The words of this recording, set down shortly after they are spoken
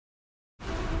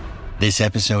This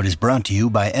episode is brought to you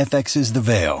by FX's The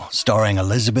Veil, starring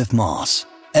Elizabeth Moss.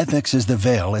 FX's The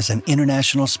Veil is an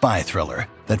international spy thriller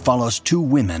that follows two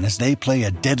women as they play a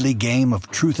deadly game of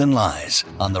truth and lies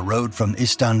on the road from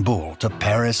Istanbul to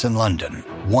Paris and London.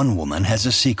 One woman has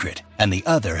a secret, and the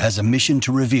other has a mission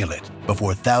to reveal it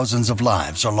before thousands of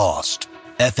lives are lost.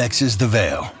 FX's The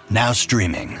Veil, now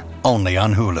streaming, only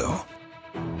on Hulu.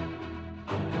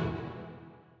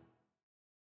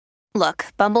 Look,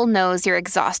 Bumble knows you're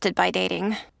exhausted by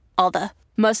dating. All the,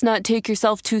 must not take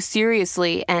yourself too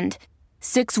seriously, and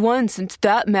 6'1" since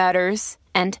that matters.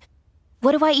 And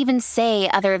what do I even say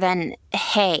other than,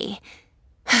 hey?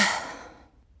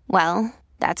 Well,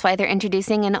 that's why they're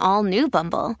introducing an all-new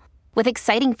Bumble, with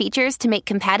exciting features to make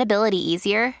compatibility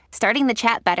easier, starting the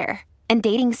chat better, and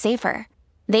dating safer.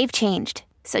 They've changed,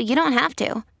 so you don't have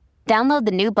to. Download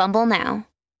the new Bumble now.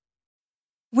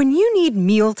 When you need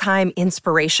mealtime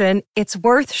inspiration, it's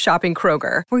worth shopping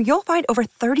Kroger, where you'll find over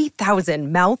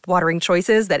 30,000 mouth-watering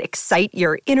choices that excite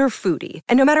your inner foodie.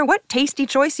 And no matter what tasty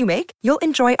choice you make, you'll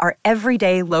enjoy our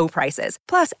everyday low prices,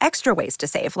 plus extra ways to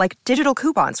save, like digital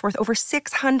coupons worth over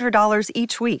 $600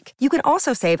 each week. You can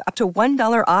also save up to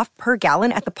 $1 off per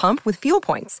gallon at the pump with fuel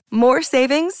points. More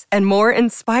savings and more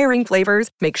inspiring flavors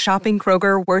make shopping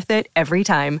Kroger worth it every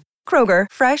time. Kroger,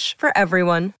 fresh for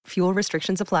everyone. Fuel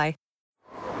restrictions apply.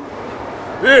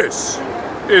 This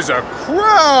is a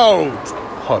Crowd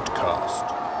Podcast.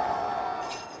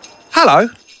 Hello.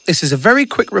 This is a very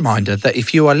quick reminder that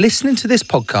if you are listening to this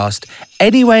podcast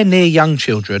anywhere near young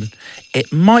children,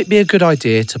 it might be a good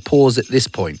idea to pause at this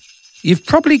point. You've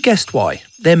probably guessed why.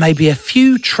 There may be a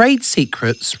few trade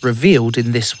secrets revealed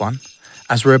in this one,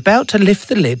 as we're about to lift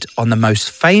the lid on the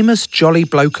most famous jolly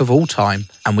bloke of all time,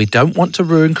 and we don't want to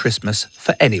ruin Christmas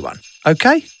for anyone.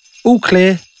 Okay? All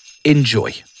clear?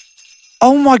 Enjoy.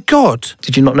 Oh my God.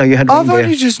 Did you not know you had reindeer? I've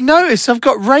only just noticed I've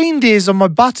got reindeers on my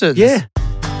buttons. Yeah.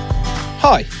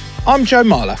 Hi, I'm Joe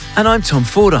Marler. And I'm Tom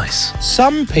Fordyce.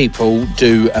 Some people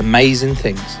do amazing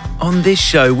things. On this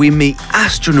show, we meet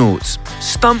astronauts,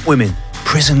 stunt women,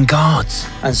 prison guards.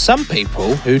 And some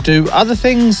people who do other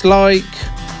things like,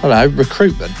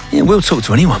 recruitment. Yeah, we'll talk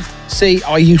to anyone. See,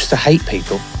 I used to hate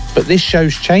people, but this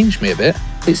show's changed me a bit.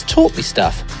 It's taught me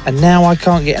stuff, and now I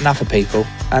can't get enough of people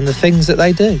and the things that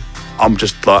they do. I'm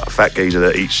just like a fat geezer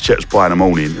that eats chips pie in the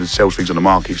morning and sells things on the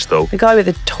market stall. The guy with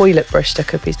the toilet brush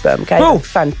stuck up his bum gave a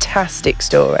fantastic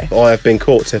story. I have been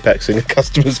caught Tipp-Exing a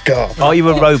customer's car. Are you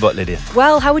a robot, Lydia?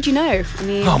 Well, how would you know? I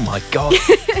mean... Oh my God.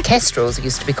 Kestrels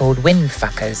used to be called wind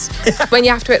fuckers. When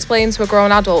you have to explain to a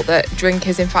grown adult that drink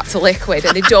is in fact a liquid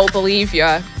and they don't believe you.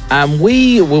 And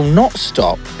we will not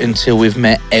stop until we've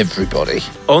met everybody.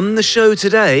 On the show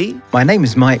today... My name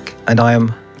is Mike and I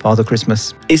am Father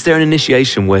Christmas. Is there an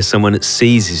initiation where someone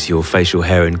seizes your facial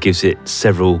hair and gives it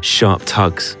several sharp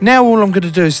tugs? Now all I'm going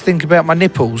to do is think about my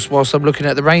nipples whilst I'm looking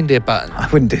at the reindeer button. I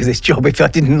wouldn't do this job if I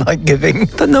didn't like giving.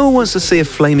 But no one wants to see a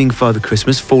flaming Father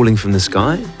Christmas falling from the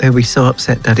sky. They'll be so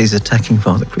upset Daddy's attacking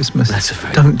Father Christmas. That's a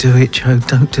very... Don't do it, Joe.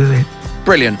 Don't do it.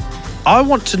 Brilliant. I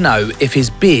want to know if his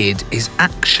beard is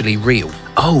actually real.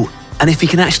 Oh, and if he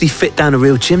can actually fit down a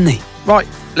real chimney. Right,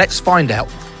 let's find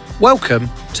out. Welcome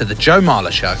to the Joe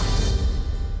Marler Show.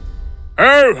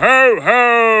 Ho, ho,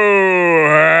 ho!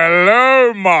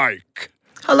 Hello, Mike.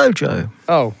 Hello, Joe.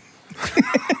 Oh.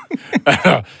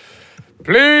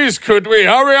 Please, could we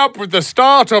hurry up with the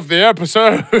start of the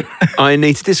episode? I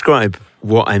need to describe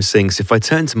what I'm seeing. So if I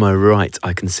turn to my right,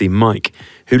 I can see Mike,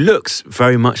 who looks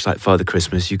very much like Father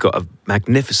Christmas. You've got a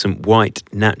magnificent white,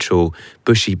 natural,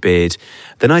 bushy beard.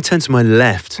 Then I turn to my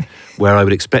left, where I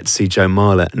would expect to see Joe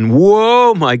Marler. And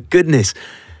whoa, my goodness,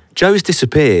 Joe's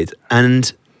disappeared.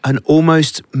 And an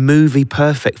almost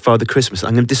movie-perfect Father Christmas.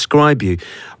 I'm going to describe you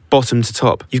bottom to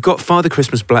top. You've got Father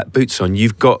Christmas black boots on.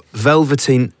 You've got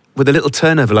velveteen with a little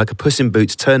turnover, like a Puss in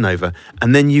Boots turnover.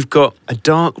 And then you've got a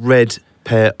dark red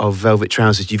pair of velvet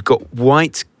trousers. You've got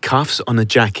white cuffs on a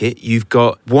jacket. You've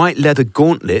got white leather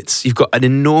gauntlets. You've got an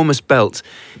enormous belt.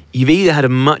 You've either had a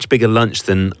much bigger lunch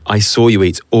than I saw you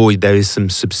eat, or there is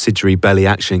some subsidiary belly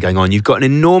action going on. You've got an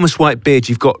enormous white beard.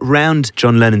 You've got round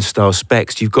John Lennon-style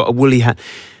specs. You've got a woolly hat.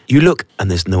 You look, and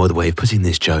there's no other way of putting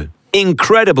this, Joe,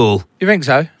 incredible. You think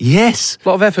so? Yes. A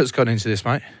lot of effort's gone into this,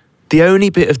 mate. The only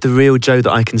bit of the real Joe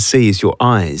that I can see is your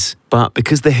eyes, but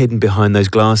because they're hidden behind those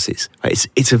glasses,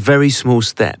 it's a very small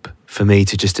step for me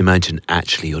to just imagine,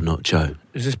 actually, you're not Joe.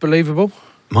 Is this believable?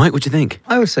 Mike, what do you think?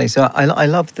 I would say so. I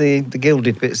love the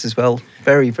gilded bits as well.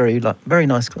 Very, very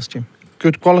nice costume.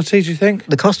 Good quality, do you think?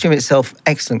 The costume itself,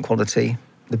 excellent quality.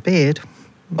 The beard,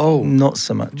 not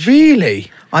so much.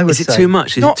 Really? I would say. Is it say, too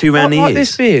much? Is it too round the ears? Like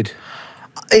this beard?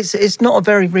 It's not a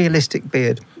very realistic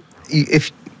beard.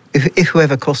 If if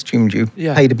whoever costumed you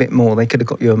paid a bit more, they could have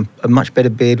got you a much better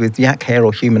beard with yak hair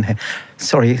or human hair.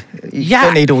 Sorry, you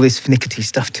don't need all this finicky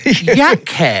stuff, do you? Yak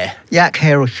hair? Yak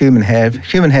hair or human hair.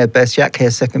 Human hair best, yak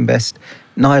hair second best,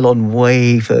 nylon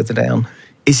way further down.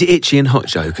 Is it itchy and hot,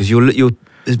 Joe? Because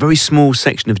there's a very small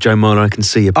section of Joe Marler I can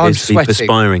see appears to be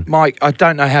perspiring. Mike, I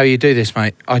don't know how you do this,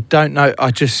 mate. I don't know.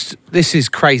 This is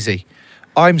crazy.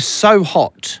 I'm so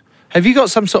hot. Have you got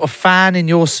some sort of fan in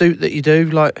your suit that you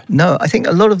do? No, I think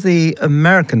a lot of the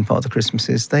American Father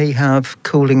Christmases, they have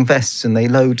cooling vests and they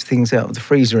load things out of the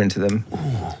freezer into them. Ooh.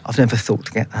 I've never thought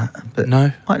to get that. But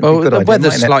no? Well, the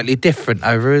weather's slightly different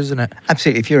over, isn't it?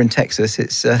 Absolutely. If you're in Texas,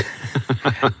 it's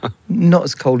not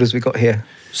as cold as we got here.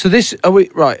 So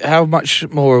how much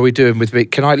more are we doing with me?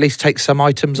 Can I at least take some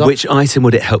items off? Which item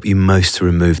would it help you most to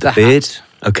remove? The beard? Hat.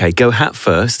 Okay, go hat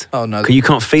first. Oh, no. You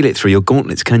can't feel it through your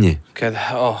gauntlets, can you? Okay,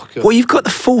 oh, God. Well, you've got the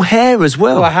full hair as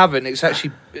well. Well, I haven't. It's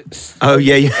actually... Oh,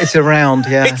 yeah. It's around,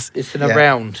 yeah. It's an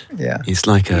around. Yeah. It's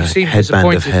like a headband of hair. You seem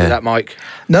disappointed with that, Mike.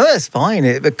 No, that's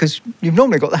fine, because you've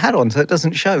normally got the hat on, so it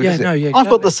doesn't show, does it? Exactly. I've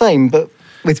got the same, but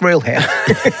with real hair.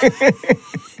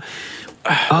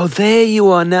 Oh, there you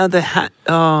are. Now the hat...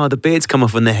 Oh, the beard's come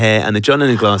off on the hair and the John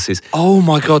Lennon glasses. Oh,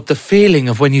 my God, the feeling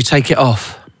of when you take it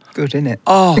off. Good, isn't it?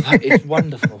 Oh, that is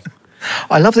wonderful.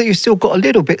 I love that you've still got a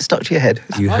little bit stuck to your head.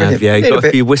 You have, yeah. You've got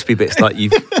a few wispy bits, like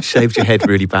you've shaved your head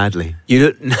really badly.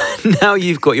 Now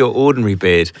you've got your ordinary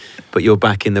beard, but you're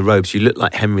back in the robes. You look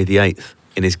like Henry VIII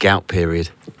in his gout period.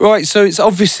 Right, so it's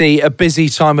obviously a busy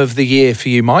time of the year for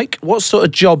you, Mike. What sort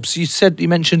of jobs? You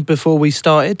mentioned before we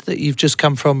started that you've just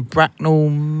come from Bracknell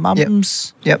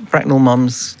Mums? Yep, Bracknell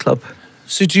Mums Club.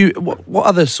 So what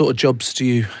other sort of jobs do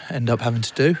you end up having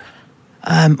to do?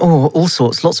 All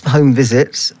sorts. Lots of home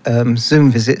visits,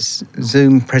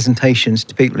 Zoom presentations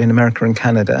to people in America and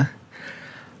Canada,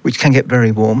 which can get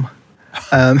very warm.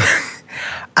 And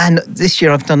this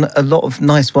year I've done a lot of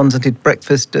nice ones. I did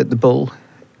breakfast at the Bull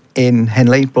in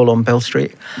Henley, Bull on Bell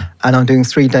Street, and I'm doing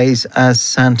 3 days as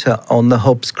Santa on the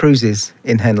Hobbs cruises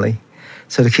in Henley.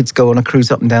 So the kids go on a cruise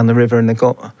up and down the river and they've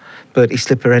got Bertie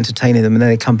Slipper entertaining them, and then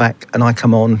they come back and I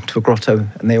come on to a grotto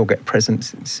and they all get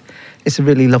presents. It's a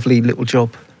really lovely little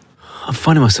job. I'm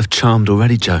finding myself charmed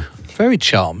already, Joe. Very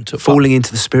charmed. Falling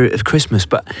into the spirit of Christmas.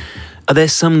 But are there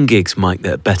some gigs, Mike,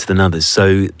 that are better than others?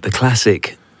 So the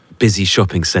classic busy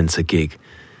shopping centre gig,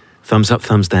 thumbs up,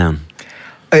 thumbs down?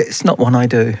 It's not one I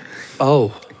do. Oh.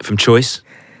 From choice?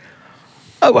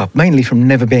 Oh, well, mainly from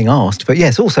never being asked. But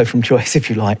yes, also from choice, if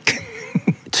you like.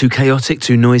 Too chaotic,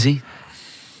 too noisy?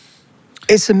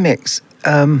 It's a mix.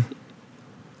 I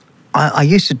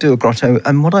used to do a grotto,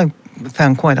 and what I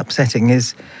found quite upsetting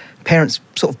is parents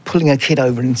sort of pulling a kid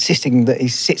over and insisting that he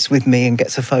sits with me and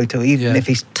gets a photo, even if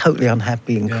he's totally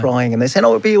unhappy and crying. And they're saying, oh,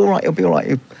 it'll be all right, it'll be all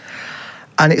right.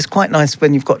 And it's quite nice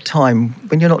when you've got time.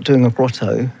 When you're not doing a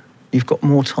grotto, you've got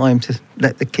more time to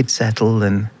let the kid settle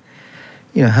and,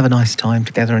 have a nice time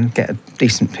together and get a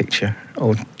decent picture,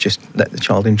 or just let the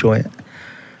child enjoy it.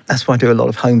 That's why I do a lot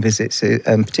of home visits,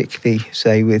 particularly,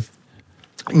 say, with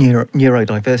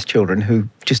neurodiverse children who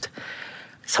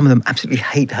some of them absolutely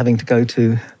hate having to go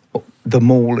to the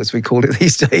mall, as we call it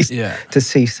these days, to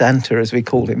see Santa, as we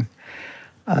call him.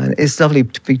 And it's lovely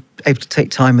to be able to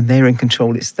take time, and they're in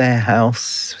control. It's their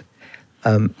house.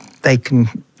 They can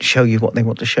show you what they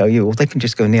want to show you, or they can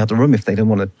just go in the other room if they don't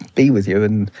want to be with you,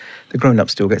 and the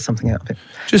grown-ups still get something out of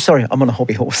it. Sorry, I'm on a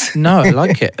hobby horse. No, I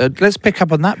like it. Let's pick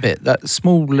up on that bit, that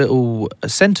small little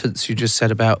sentence you just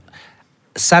said about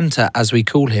Santa, as we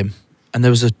call him. And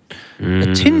there was a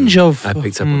tinge of... I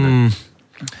picked up on that.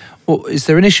 Well, is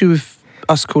there an issue with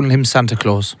us calling him Santa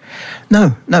Claus?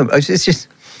 No. It's just...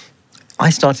 I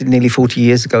started nearly 40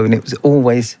 years ago, and it was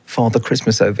always Father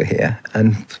Christmas over here.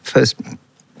 And first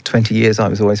 20 years, I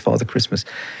was always Father Christmas.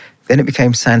 Then it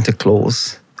became Santa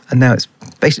Claus. And now it's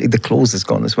basically the Claus has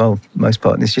gone as well, for the most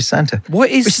part. And it's just Santa.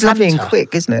 What is Which Santa? Is lovely and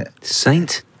quick, isn't it?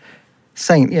 Saint,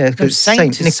 yeah. Because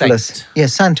Saint Nicholas. Saint. Yeah,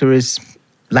 Santa is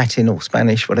Latin or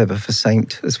Spanish, whatever, for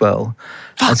saint as well.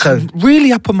 Fuck, I'm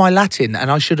really up on my Latin,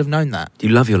 and I should have known that. You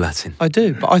love your Latin. I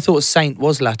do, but I thought saint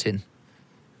was Latin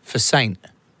for saint.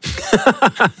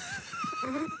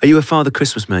 Are you a Father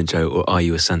Christmas man, Joe, or are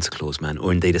you a Santa Claus man,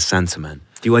 or indeed a Santa man?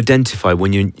 Do you identify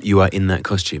when you are in that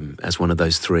costume as one of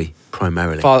those three,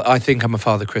 primarily? I think I'm a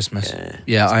Father Christmas.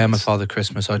 Yeah, I am a Father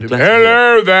Christmas. I do.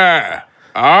 Hello there.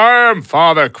 I am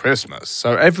Father Christmas.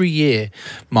 So every year,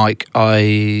 Mike,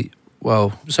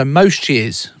 most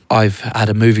years I've had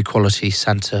a movie quality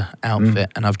Santa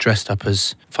outfit, and I've dressed up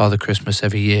as Father Christmas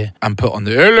every year and put on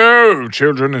the hello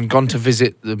children and gone to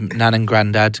visit the Nan and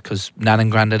Grandad, because Nan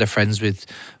and Grandad are friends with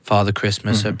Father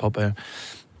Christmas at Pop.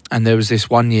 And there was this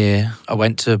one year I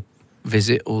went to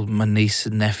visit all my niece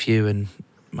and nephew and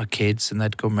my kids, and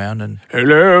they'd come round and,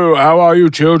 hello, how are you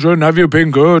children? Have you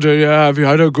been good? Have you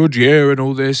had a good year and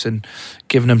all this? And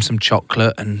given them some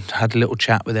chocolate and had a little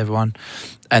chat with everyone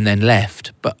and then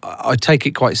left. But I take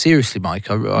it quite seriously,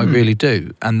 Mike. I really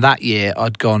do. And that year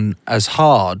I'd gone as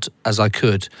hard as I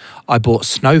could. I bought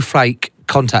Snowflake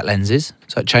contact lenses,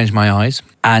 so it changed my eyes.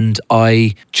 And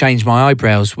I changed my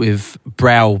eyebrows with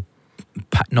brow,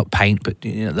 not paint, but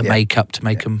the makeup to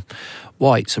make them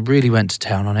white. So really went to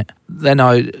town on it. Then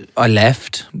I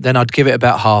left. Then I'd give it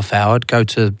about half hour. I'd go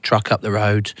to truck up the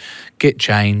road, get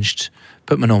changed,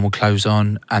 put my normal clothes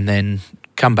on, and then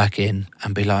come back in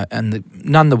and be like, and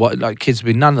kids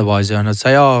would be none the wiser. And I'd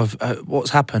say,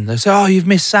 what's happened? They'd say, you've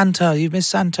missed Santa.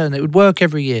 And it would work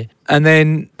every year. And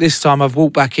then this time I've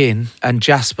walked back in, and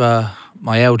Jasper,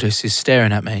 my eldest, is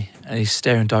staring at me, and he's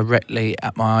staring directly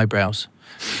at my eyebrows.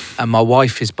 And my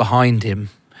wife is behind him.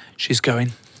 She's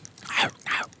going, no,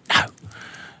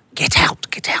 get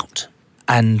out.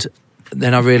 And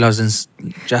then I realised,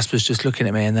 and Jasper's just looking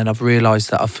at me, and then I've realised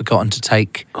that I've forgotten to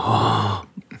take my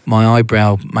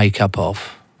eyebrow makeup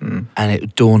off. And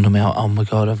it dawned on me, oh my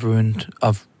God, I've ruined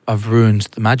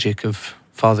the magic of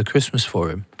Father Christmas for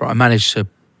him. But I managed to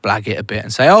blag it a bit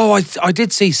and say, I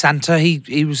did see Santa.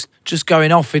 He was just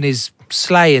going off in his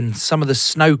sleigh, and some of the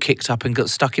snow kicked up and got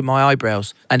stuck in my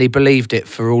eyebrows. And he believed it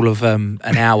for all of an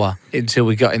hour until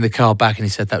we got in the car back, and he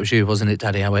said, that was you, wasn't it,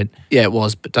 Daddy? I went, yeah, it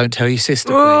was, but don't tell your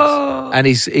sister, please. And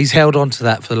he's held on to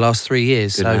that for the last 3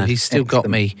 years. Good so man. He's still got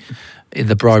me in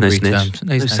the bribery terms.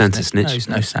 No Santa snitch. No, he's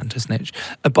no Santa snitch.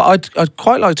 But I'd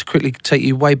quite like to quickly take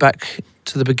you way back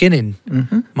to the beginning,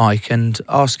 Mike, and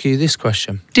ask you this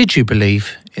question. Did you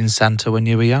believe in Santa when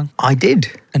you were young? I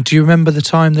did. And do you remember the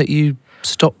time that you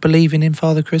stopped believing in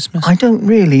Father Christmas? I don't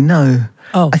really know.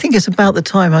 I think it's about the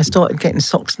time I started getting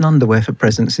socks and underwear for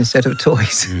presents instead of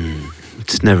toys.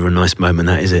 It's never a nice moment,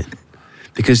 that, is it?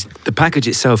 Because the package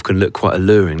itself can look quite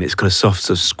alluring. It's got a soft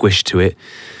sort of squish to it,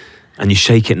 and you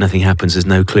shake it, nothing happens, there's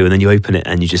no clue, and then you open it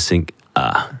and you just think,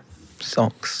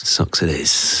 socks. Socks it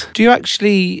is. Do you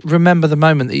actually remember the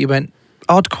moment that you went,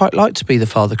 I'd quite like to be the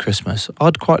Father Christmas.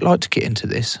 I'd quite like to get into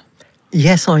this.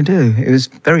 Yes, I do. It was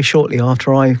very shortly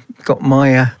after I got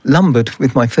my lumbered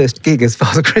with my first gig as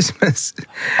Father Christmas.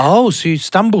 Oh, so you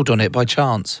stumbled on it by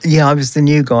chance? Yeah, I was the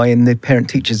new guy in the Parent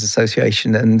Teachers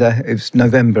Association, and it was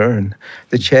November, and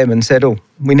the chairman said,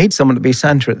 we need someone to be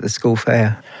Santa at the school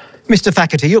fair. Mr.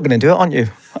 Faculty, you're going to do it, aren't you?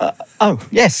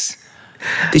 Yes.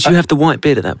 Did you have the white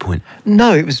beard at that point?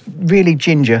 No, it was really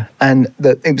ginger, and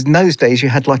it was in those days you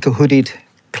had like a hooded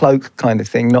cloak kind of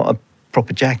thing, not a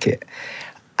proper jacket.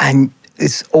 And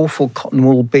this awful cotton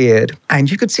wool beard, and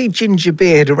you could see ginger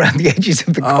beard around the edges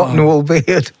of the cotton wool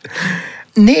beard.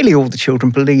 Nearly all the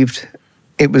children believed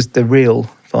it was the real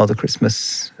Father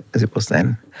Christmas as it was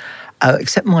then,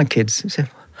 except my kids. They said,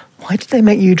 why did they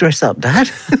make you dress up,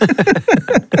 Dad?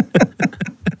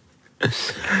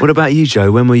 What about you,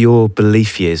 Joe? When were your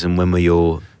belief years and when were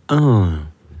your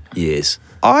years?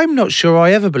 I'm not sure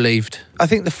I ever believed. I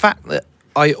think the fact that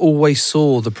I always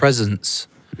saw the presents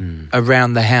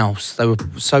around the house, they were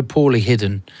so poorly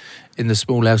hidden in the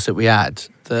small house that we had,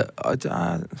 that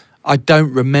I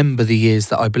don't remember the years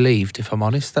that I believed, if I'm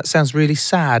honest. That sounds really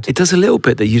sad. It does a little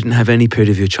bit that you didn't have any period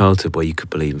of your childhood where you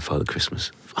could believe in Father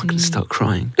Christmas. I can start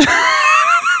crying.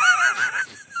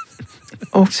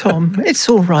 Oh, Tom, it's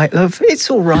all right, love. It's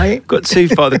all right. Got 2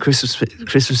 Father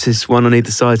Christmases, one on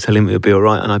either side, telling me it'll be all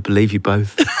right, and I believe you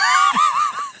both.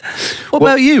 What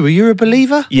about you? Were you a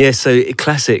believer? Yeah, so a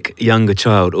classic younger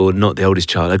child, or not the oldest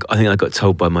child. I think I got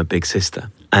told by my big sister.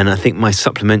 And I think my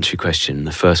supplementary question,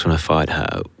 the first one I fired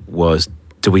her, was,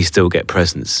 do we still get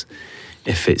presents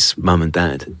if it's mum and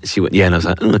dad? She went, yeah, and I was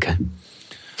like, okay.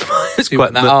 It's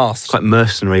quite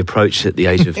mercenary approach at the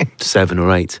age of 7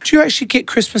 or 8. Do you actually get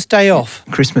Christmas Day off?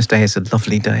 Christmas Day is a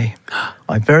lovely day.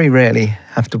 I very rarely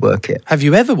have to work it. Have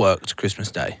you ever worked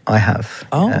Christmas Day? I have.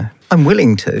 Oh. Yeah. I'm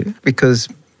willing to, because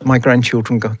my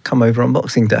grandchildren come over on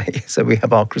Boxing Day, so we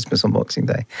have our Christmas on Boxing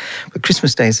Day. But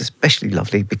Christmas Day is especially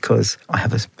lovely because I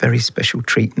have a very special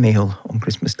treat meal on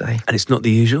Christmas Day. And it's not the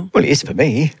usual? Well, it is for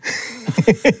me.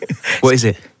 What is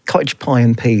it? Cottage pie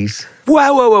and peas.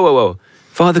 Whoa.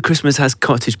 Father Christmas has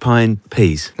cottage pie and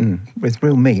peas? With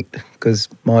real meat, because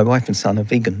my wife and son are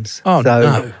vegans. Oh, so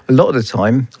no. A lot of the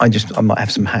time, I might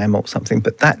have some ham or something,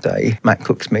 but that day, Matt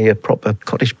cooks me a proper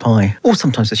cottage pie, or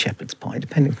sometimes a shepherd's pie,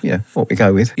 depending, what we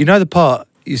go with. You know the part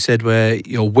you said, where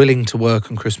you're willing to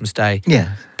work on Christmas Day.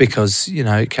 Yeah. Because,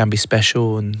 it can be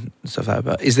special and stuff like that.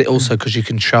 But is it also because you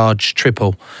can charge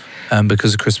triple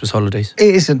because of Christmas holidays?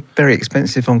 It is very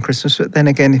expensive on Christmas, but then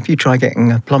again, if you try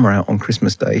getting a plumber out on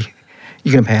Christmas Day,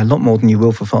 you're going to pay a lot more than you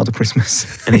will for Father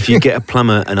Christmas. And if you get a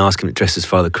plumber and ask him to dress as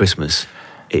Father Christmas,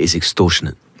 it is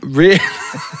extortionate. Really?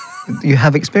 You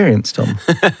have experience, Tom.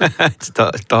 It's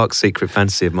a dark secret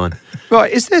fantasy of mine.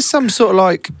 Right, is there some sort of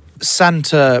like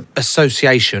Santa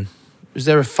association? Is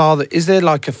there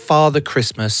like a Father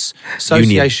Christmas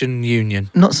association union?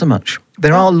 Not so much.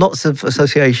 There are lots of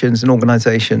associations and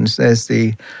organisations. There's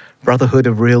the Brotherhood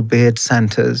of Real Beard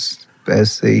Santas.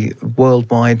 There's the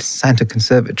Worldwide Santa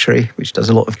Conservatory, which does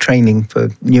a lot of training for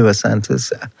newer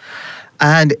Santas.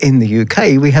 And in the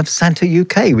UK, we have Santa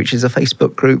UK, which is a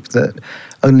Facebook group that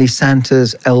only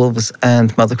Santas, elves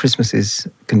and Mother Christmases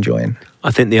can join.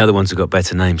 I think the other ones have got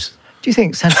better names. Do you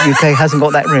think Santa UK hasn't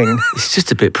got that ring? It's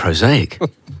just a bit prosaic.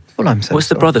 Well, I'm so What's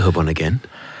sorry. the Brotherhood one again?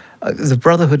 The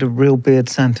Brotherhood of Real Beard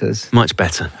Santas. Much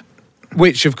better.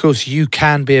 Which, of course, you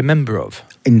can be a member of.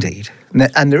 Indeed.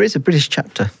 And there is a British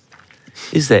chapter.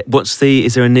 Is there?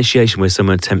 Is there an initiation where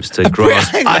someone attempts to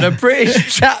grasp? Hang on, a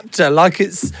British chapter, like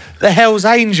it's the Hells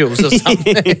Angels or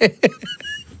something.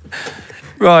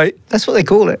 Right. That's what they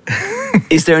call it.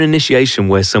 Is there an initiation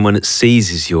where someone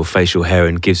seizes your facial hair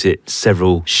and gives it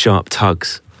several sharp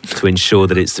tugs to ensure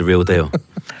that it's the real deal?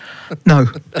 No.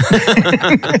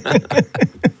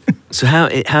 So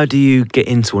how do you get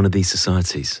into one of these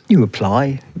societies? You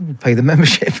apply, you pay the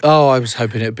membership. Oh, I was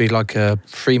hoping it'd be like a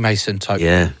Freemason type.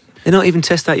 Yeah. They're not even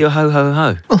test out your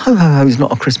ho-ho-ho. Well, ho-ho-ho is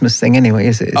not a Christmas thing anyway,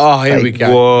 is it? It's Oh, here we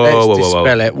go. Whoa, Let's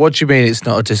dispel it. What do you mean it's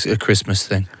not a Christmas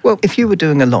thing? Well, if you were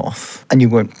doing a loft and you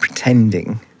weren't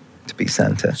pretending to be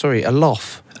Santa. Sorry, a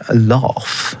loft. A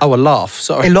laugh. Oh, a laugh.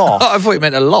 Sorry. A laugh. I thought you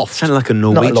meant a loft. Sounded like a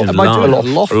Norwegian Not a laugh. loft. Am I doing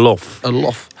a loft? A loft. A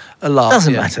loft. A laugh.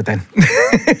 Doesn't yeah. matter then.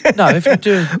 No, if you're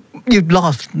doing... You'd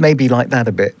laugh maybe like that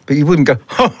a bit, but you wouldn't go,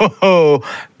 ho, ho, ho.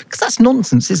 Because that's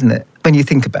nonsense, isn't it? When you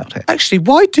think about it. Actually,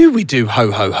 why do we do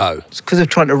ho, ho, ho? It's because they're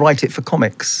trying to write it for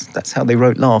comics. That's how they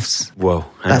wrote laughs. Whoa.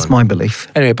 That's my belief.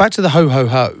 Anyway, back to the ho, ho,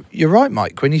 ho. You're right,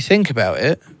 Mike, when you think about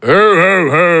it. Ho, ho,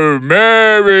 ho,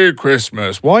 Merry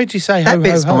Christmas. Why do you say ho, That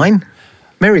bit's ho, ho? fine.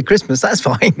 Merry Christmas, that's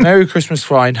fine. Merry Christmas,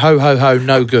 fine. Ho, ho, ho,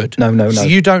 no good. No. So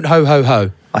you don't ho, ho,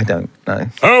 ho? I don't, no.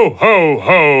 Ho, ho,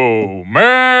 ho,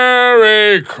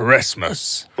 Merry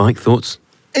Christmas. Mike, thoughts?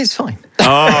 It's fine.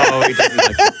 Oh, he doesn't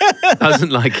like it. Doesn't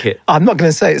like it. I'm not going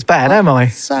to say it's bad, am I?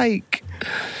 Sake.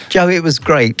 Joe, it was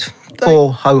great.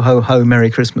 Or ho, ho, ho,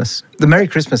 Merry Christmas. The Merry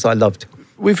Christmas I loved.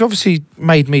 We've obviously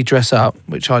made me dress up,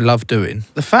 which I love doing.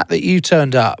 The fact that you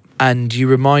turned up and you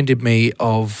reminded me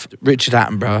of Richard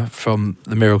Attenborough from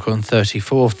The Miracle on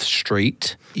 34th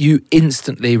Street, you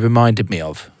instantly reminded me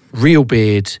of. Real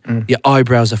beard, your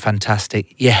eyebrows are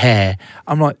fantastic, your hair.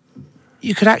 I'm like,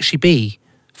 you could actually be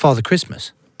Father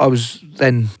Christmas. I was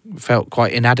then felt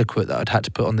quite inadequate that I'd had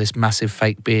to put on this massive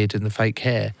fake beard and the fake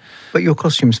hair. But your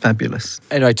costume's fabulous.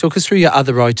 Anyway, talk us through your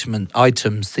other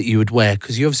items that you would wear,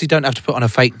 because you obviously don't have to put on a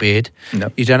fake beard. No.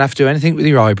 You don't have to do anything with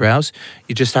your eyebrows.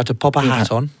 You just have to pop a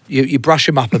hat on. You brush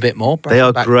them up a bit more. They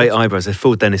are great eyebrows. They're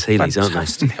full Dennis Healy's, aren't they?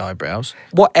 Fantastic eyebrows.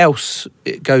 What else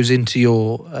goes into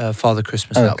your Father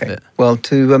Christmas outfit? Well,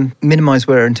 to minimise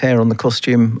wear and tear on the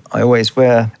costume, I always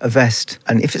wear a vest.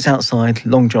 And if it's outside,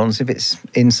 long johns. If it's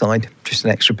inside, just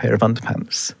an extra pair of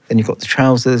underpants. Then you've got the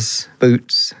trousers,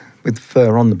 boots, with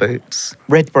fur on the boots.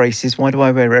 Red braces. Why do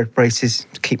I wear red braces?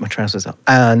 To keep my trousers up.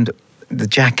 And the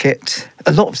jacket.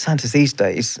 A lot of Santas these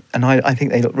days, and I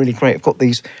think they look really great, have got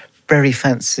these very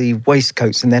fancy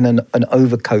waistcoats and then an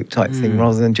overcoat type thing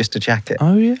rather than just a jacket.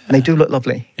 Oh, yeah. And they do look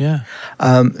lovely. Yeah.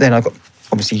 Then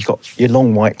obviously you've got your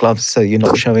long white gloves so you're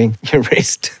not showing your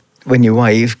wrist when you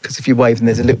wave, because if you wave and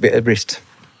there's a little bit of wrist,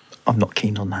 I'm not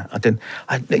keen on that.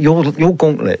 Your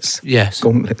gauntlets. Yes.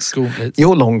 Gauntlets. Gauntlets.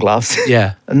 Your long gloves.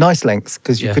 Yeah. A nice length,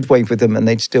 because you could wave with them and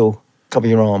they'd still cover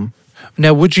your arm.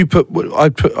 Now, would you I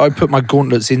put my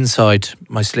gauntlets inside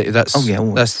my sleeve? That's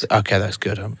always. That's okay. That's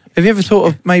good. Have you ever thought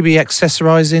of maybe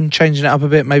accessorising, changing it up a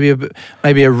bit?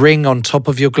 Maybe a ring on top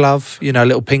of your glove. You know, a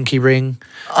little pinky ring.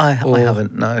 I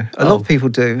haven't. No, a lot of people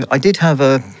do. I did have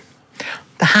the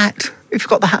hat. You've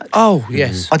got the hat. Oh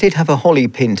yes. I did have a holly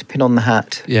pin to pin on the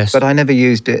hat. Yes. But I never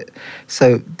used it.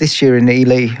 So this year in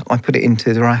Ely, I put it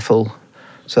into the raffle,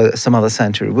 so that some other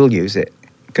Santa who will use it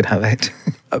could have it.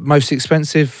 Most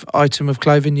expensive item of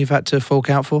clothing you've had to fork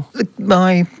out for?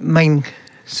 My main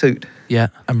suit. Yeah.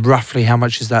 And roughly how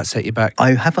much does that set you back?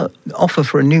 I have an offer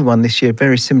for a new one this year,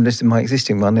 very similar to my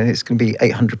existing one, and it's going to be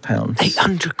 £800.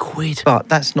 800 quid? But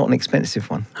that's not an expensive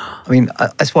one. I mean,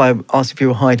 that's why I asked if you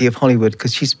were Heidi of Hollywood,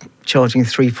 because she's charging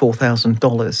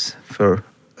 $3,000-4,000 for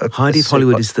a Heidi of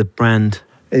Hollywood is the brand...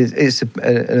 It's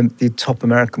the top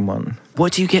American one.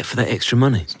 What do you get for that extra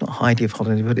money? It's not Heidi of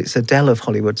Hollywood, it's Adele of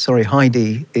Hollywood. Sorry,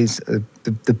 Heidi is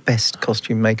the best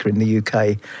costume maker in the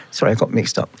UK. Sorry, I got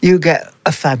mixed up. You get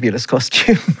a fabulous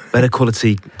costume. Better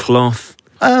quality cloth?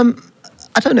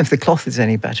 I don't know if the cloth is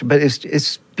any better, but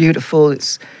it's beautiful.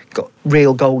 It's got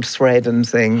real gold thread and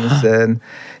things, and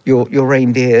your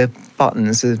reindeer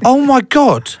buttons. Oh my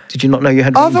God! Did you not know you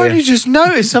had reindeer? I've only just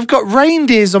noticed I've got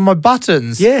reindeers on my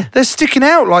buttons. Yeah. They're sticking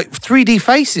out like 3D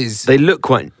faces. They look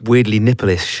quite weirdly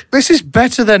nippleish. This is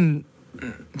better than...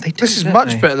 This is much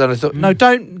they? better than I thought. No,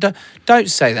 don't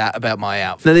say that about my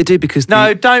outfit. No, they do, because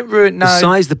don't ruin... No. The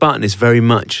size of the button is very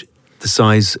much the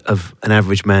size of an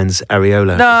average man's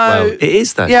areola as well. It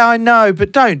is, though. Yeah, I know,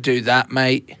 but don't do that,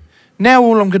 mate. Now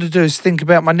all I'm going to do is think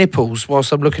about my nipples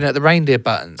whilst I'm looking at the reindeer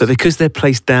buttons. But because they're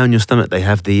placed down your stomach, they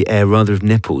have the air rather of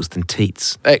nipples than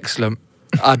teats. Excellent.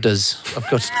 Udders. I've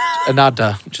got an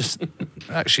udder. Just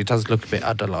actually, it does look a bit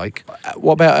udder-like.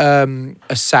 What about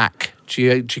a sack? Do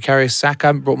you carry a sack? I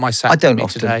haven't brought my sack I don't with me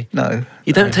often, today. no.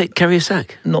 You don't carry a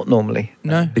sack? Not normally.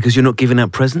 No. Because you're not giving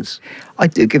out presents? I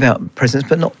do give out presents,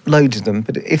 but not loads of them.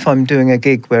 But if I'm doing a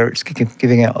gig where it's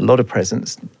giving out a lot of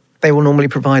presents, they will normally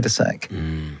provide a sack.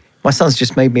 My son's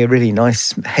just made me a really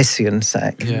nice Hessian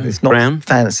sack. Yeah. It's not Brown?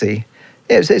 fancy.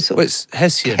 Yeah, it's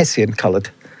Hessian. Hessian coloured.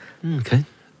 Okay.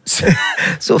 Sort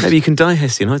of, Maybe you can dye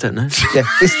Hessian, I don't know. yeah,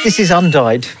 this is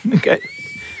undyed. Okay.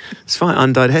 It's fine,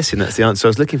 undyed Hessian, that's the answer I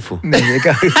was looking for. There you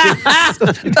go.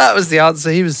 That was the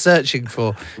answer he was searching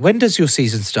for. When does your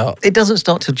season start? It doesn't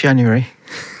start till January.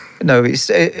 No,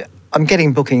 I'm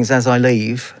getting bookings as I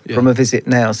leave from a visit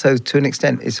now, so to an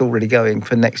extent it's already going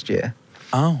for next year.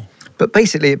 Oh. But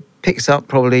basically it picks up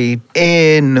probably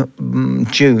in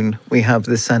June. We have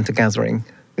the Santa Gathering.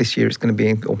 This year it's going to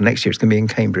be or next year it's going to be in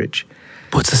Cambridge.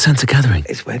 What's the Santa Gathering?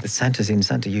 It's where the Santas in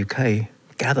Santa UK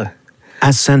gather.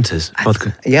 As Santas?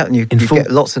 Yeah, and you full...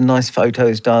 get lots of nice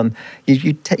photos done.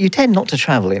 You tend not to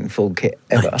travel in full kit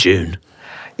ever. Like June.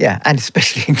 Yeah, and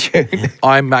especially in June.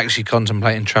 I'm actually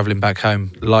contemplating travelling back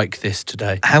home like this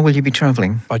today. How will you be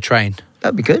travelling? By train.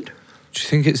 That'd be good. Do you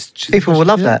think it's... People will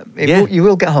love that. You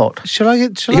will get hot. Shall I do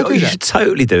that? You should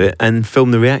totally do it and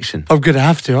film the reaction. I'm going to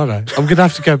have to, aren't I? I'm going to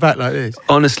have to go back like this.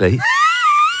 Honestly,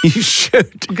 you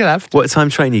should. I'm going to have to. What time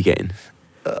train are you getting?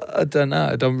 I don't know.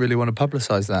 I don't really want to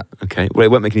publicise that. Okay. Well, it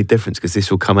won't make any difference because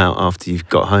this will come out after you've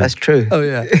got home. That's true. Oh,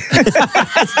 yeah.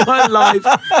 It's not live.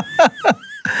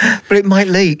 But it might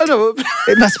leak. I don't want...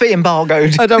 It must be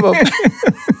embargoed. I don't want...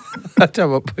 I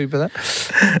don't want people that.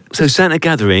 So Santa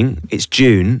Gathering, it's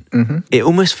June. Mm-hmm. It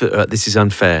almost feels... this is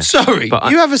unfair. Sorry,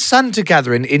 but you have a Santa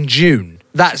Gathering in June.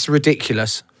 That's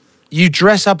ridiculous. You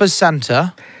dress up as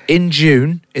Santa in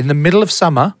June, in the middle of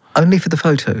summer. Only for the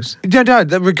photos. No,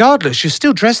 regardless, you're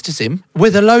still dressed as him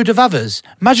with a load of others.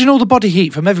 Imagine all the body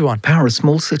heat from everyone. Power of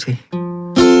small city.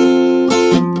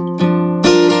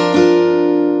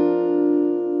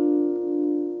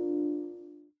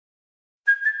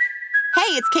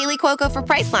 Hey, it's Kaylee Cuoco for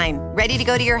Priceline. Ready to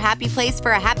go to your happy place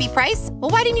for a happy price?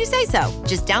 Well, why didn't you say so?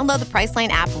 Just download the Priceline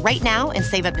app right now and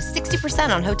save up to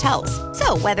 60% on hotels.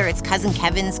 So whether it's Cousin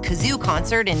Kevin's Kazoo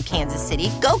Concert in Kansas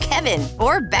City, go Kevin,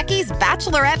 or Becky's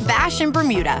Bachelorette Bash in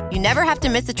Bermuda, you never have to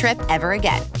miss a trip ever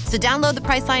again. So download the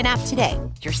Priceline app today.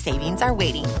 Your savings are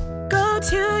waiting. Go to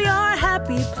your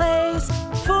happy place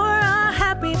for a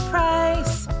happy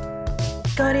price.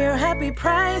 Go to your happy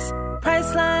price,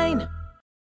 Priceline.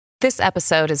 This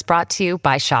episode is brought to you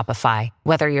by Shopify.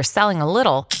 Whether you're selling a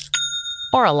little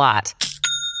or a lot,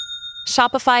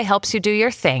 Shopify helps you do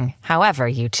your thing, however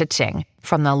you cha-ching.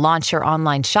 From the launch your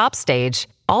online shop stage,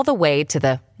 all the way to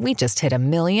the we just hit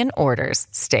 1 million orders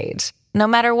stage. No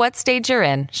matter what stage you're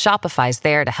in, Shopify's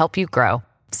there to help you grow.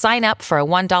 Sign up for a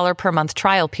 $1 per month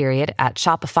trial period at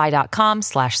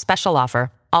shopify.com/special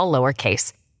offer, all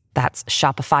lowercase. That's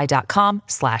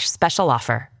shopify.com/special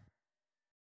offer.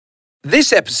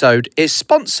 This episode is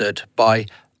sponsored by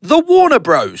the Warner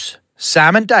Bros.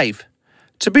 Sam and Dave.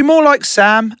 To be more like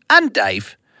Sam and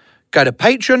Dave, go to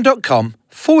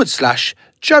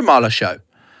patreon.com/Joe Marler Show.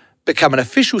 Become an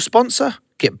official sponsor,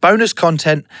 get bonus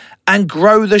content, and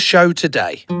grow the show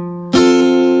today.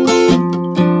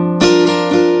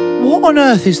 What on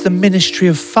earth is the Ministry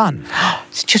of Fun?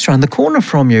 It's just around the corner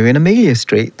from you in Amelia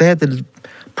Street. They're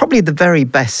probably the very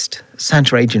best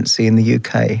Santa agency in the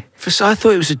UK. So I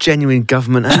thought it was a genuine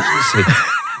government agency.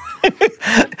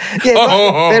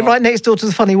 they're right next door to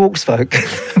the Funny Walks folk.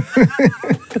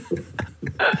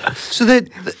 So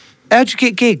how do you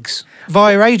get gigs?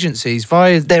 Via agencies,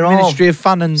 via the Ministry of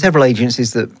Fun, and several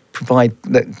agencies that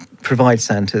provide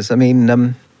Santas. I mean,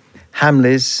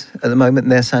 Hamleys at the moment,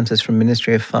 they're Santas from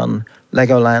Ministry of Fun.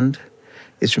 Legoland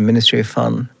is from Ministry of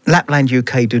Fun. Lapland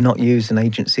UK do not use an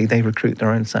agency; they recruit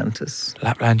their own Santas.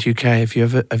 Lapland UK. Have you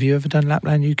ever done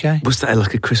Lapland UK? Was that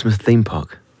like a Christmas theme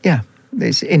park? Yeah,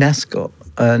 it's in Ascot,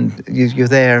 and you're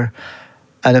there.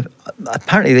 And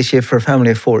apparently this year, for a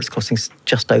family of 4, it's costing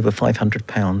just over £500.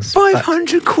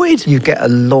 £500? You get a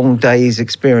long day's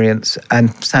experience,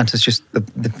 and Santa's just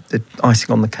the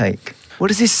icing on the cake. What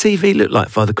does his CV look like,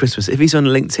 Father Christmas? If he's on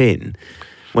LinkedIn,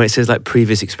 when it says like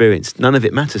previous experience, none of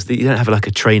it matters. You don't have like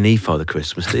a trainee Father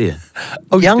Christmas, do you?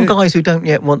 Young guys who don't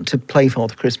yet want to play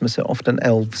Father Christmas are often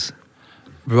elves.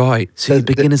 Right. So you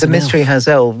begin as the an ministry elf. has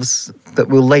elves that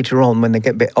will later on, when they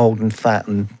get a bit old and fat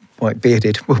and white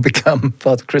bearded, will become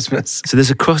Father Christmas. So there's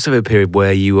a crossover period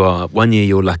where you are, one year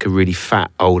you're like a really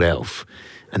fat old elf,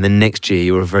 and then next year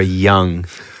you're a very young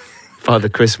Father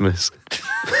Christmas.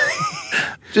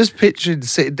 Just picturing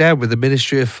sitting down with the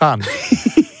Ministry of Fun,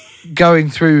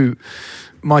 going through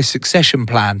my succession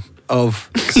plan of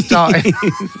starting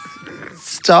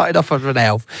off as an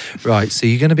elf. Right, so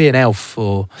you're going to be an elf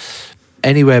for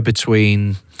anywhere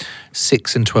between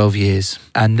 6 and 12 years,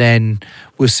 and then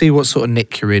we'll see what sort of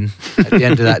nick you're in at the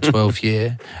end of that 12th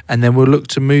year, and then we'll look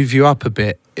to move you up a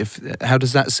bit. How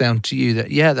does that sound to you?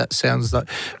 That sounds like.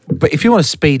 But if you want to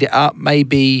speed it up,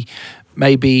 maybe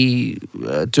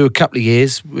do a couple of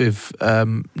years with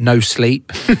no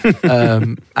sleep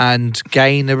and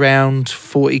gain around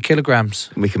 40 kilograms.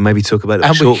 We can maybe talk about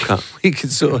a shortcut. We can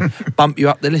sort of bump you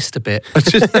up the list a bit.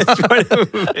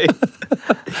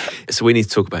 So we need to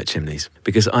talk about chimneys,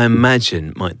 because I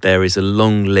imagine, Mike, there is a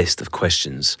long list of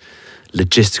questions,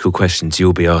 logistical questions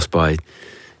you'll be asked by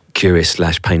curious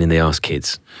 / pain in the arse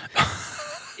kids.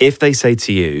 If they say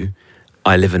to you,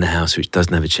 I live in a house which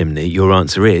doesn't have a chimney, your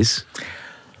answer is?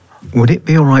 Would it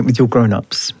be all right with your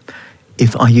grown-ups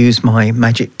if I use my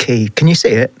magic key? Can you see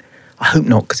it? I hope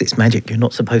not, because it's magic. You're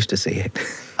not supposed to see it.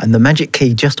 And the magic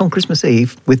key, just on Christmas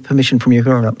Eve, with permission from your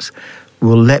grown-ups,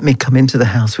 will let me come into the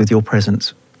house with your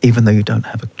presents, even though you don't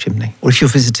have a chimney. Or if you're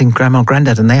visiting Grandma and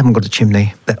Granddad and they haven't got a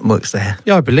chimney, that works there.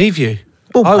 Yeah, I believe you.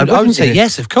 Well, I would say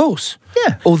yes, of course.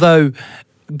 Yeah. Although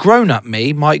grown-up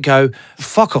me might go,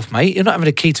 fuck off, mate, you're not having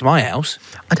a key to my house.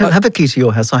 I don't have a key to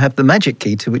your house. I have the magic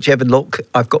key to whichever lock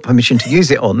I've got permission to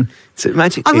use it on. So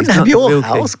magic key. I wouldn't have your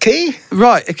house key.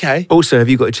 Right, okay. Also, have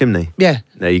you got a chimney? Yeah.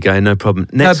 There you go, no problem.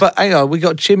 Next. No, but hang on, we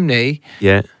got a chimney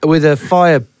with a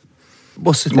fire.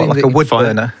 What's the thing? Like a wood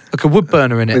burner. Like a wood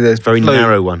burner in it. With a very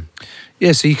narrow one.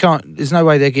 Yeah, so you can't, there's no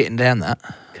way they're getting down that.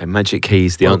 Okay, magic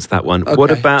key's the answer to that one. Okay. What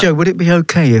about... Joe, would it be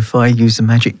okay if I use the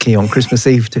magic key on Christmas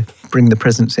Eve to bring the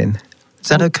presents in? Is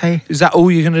that okay? Is that all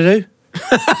you're going to do?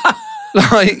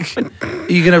 Like,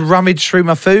 are you going to rummage through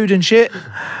my food and shit?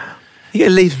 You're going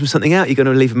to leave something out. You're going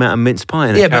to leave them out a mince pie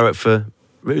and a carrot for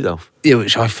Rudolph. Yeah,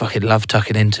 which I fucking love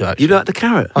tucking into, actually. You like the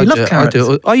carrot? I love carrots. I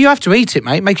do. Oh, you have to eat it,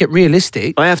 mate. Make it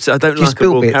realistic. I have to. I don't like a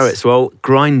raw carrot, so I'll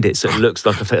grind it so it looks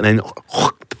like a thing, and then...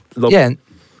 Yeah.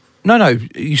 No.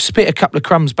 You spit a couple of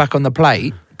crumbs back on the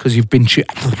plate because you've been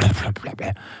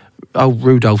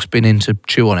Rudolph's been in to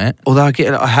chew on it. Although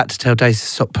I had to tell Daisy to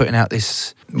stop putting out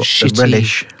this shitty... The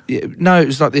relish? Yeah, no, it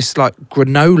was like this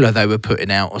granola they were putting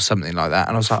out or something like that.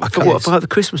 And I was like... For the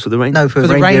Christmas or the reindeer? No, for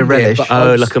the reindeer relish. Like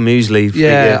a muesli.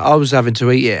 Yeah, I was having to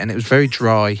eat it and it was very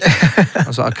dry. I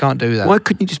was like, I can't do that. Why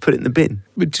couldn't you just put it in the bin?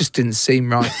 It just didn't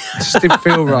seem right. It just didn't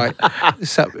feel right.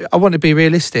 So, I want to be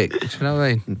realistic. Do you know what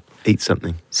I mean? Eat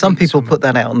something. Some people put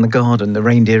that out in the garden, the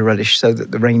reindeer relish, so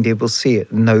that the reindeer will see it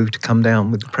and know to come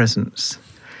down with the presents.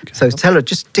 So tell her,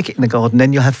 just stick it in the garden,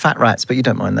 then you'll have fat rats, but you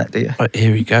don't mind that, do you? Right,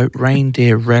 here we go.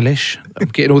 Reindeer relish. I'm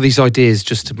getting all these ideas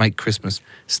just to make Christmas.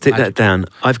 Stick that down.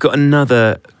 I've got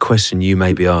another question you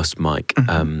may be asked, Mike.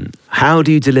 How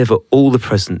do you deliver all the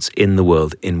presents in the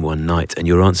world in one night? And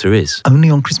your answer is?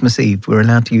 Only on Christmas Eve, we're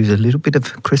allowed to use a little bit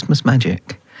of Christmas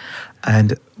magic.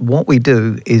 And what we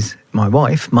do is my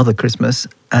wife, Mother Christmas,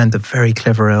 and the very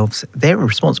clever elves, they're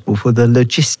responsible for the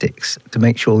logistics to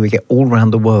make sure we get all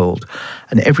around the world.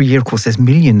 And every year, of course, there's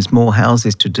millions more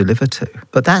houses to deliver to.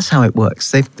 But that's how it works.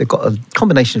 They've got a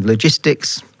combination of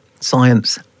logistics,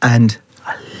 science, and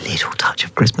a little touch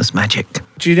of Christmas magic.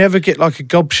 Do you never get like a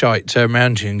gobshite turn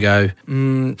around you and go,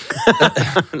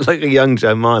 like a young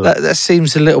Joe Milo? That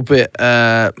seems a little bit,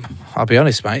 I'll be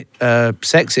honest, mate,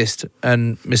 sexist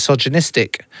and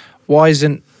misogynistic. Why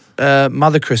isn't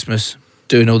Mother Christmas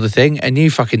doing all the thing, and you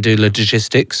fucking do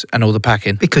logistics and all the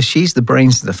packing. Because she's the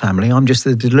brains of the family, I'm just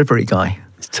the delivery guy.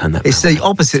 It's the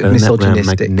opposite of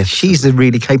misogynistic. She's the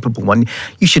really capable one.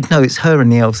 You should know it's her and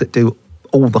the elves that do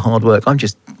all the hard work. I'm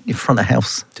just in front of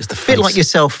house. Just a bit like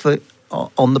yourself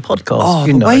on the podcast. Oh,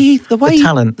 the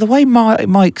talent. The way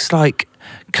Mike's like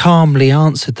calmly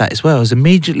answered that as well has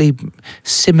immediately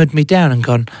simmered me down and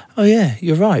gone, oh yeah,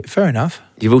 you're right, fair enough.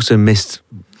 You've also missed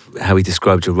how he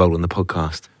described your role on the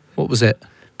podcast. What was it?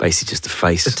 Basically just the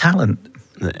face. The talent.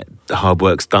 The hard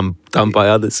work's done by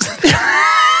others.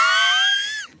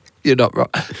 You're not wrong.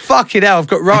 Fucking hell, I've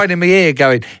got Ryan in my ear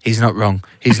going, he's not wrong.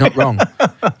 He's not wrong.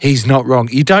 He's not wrong.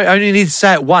 You don't only need to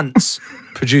say it once,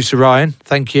 producer Ryan.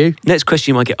 Thank you. Next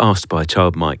question you might get asked by a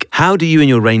child, Mike. How do you and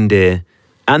your reindeer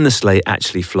and the sleigh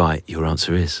actually fly? Your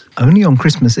answer is? Only on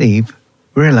Christmas Eve,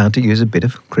 we're allowed to use a bit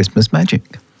of Christmas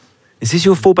magic. Is this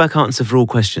your fallback answer for all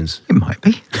questions? It might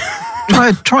be.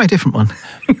 Try a different one.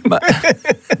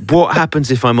 What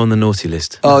happens if I'm on the naughty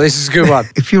list? Oh, this is a good one.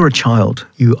 If you're a child,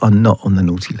 you are not on the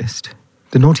naughty list.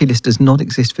 The naughty list does not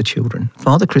exist for children.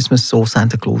 Father Christmas or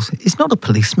Santa Claus is not a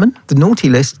policeman. The naughty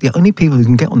list, the only people who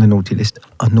can get on the naughty list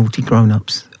are naughty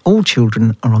grown-ups. All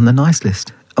children are on the nice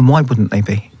list. And why wouldn't they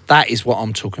be? That is what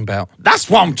I'm talking about. That's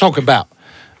what I'm talking about.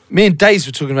 Me and Daze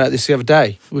were talking about this the other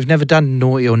day. We've never done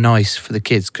naughty or nice for the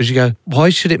kids because you go, why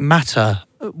should it matter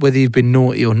whether you've been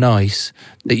naughty or nice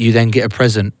that you then get a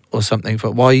present or something?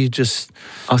 But why you just...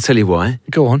 I'll tell you why.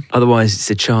 Go on. Otherwise, it's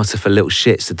a charter for little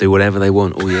shits to do whatever they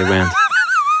want all year round.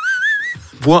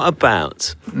 What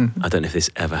about, I don't know if this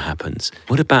ever happens,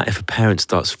 what about if a parent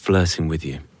starts flirting with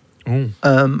you?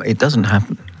 It doesn't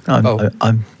happen.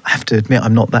 I have to admit,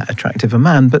 I'm not that attractive a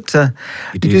man, but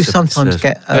you do sometimes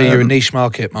get... you're a niche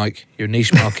market, Mike. You're a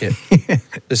niche market.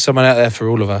 There's someone out there for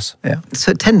all of us. Yeah. So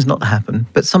it tends not to happen,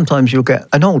 but sometimes you'll get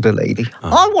an older lady.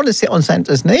 I want to sit on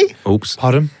Santa's knee. Oops.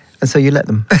 Pardon? And so you let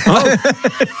them.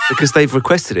 Because they've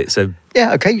requested it, so...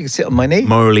 Yeah, okay, you can sit on my knee.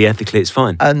 Morally, ethically, it's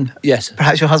fine. And yes,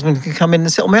 perhaps your husband can come in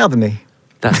and sit on my other knee.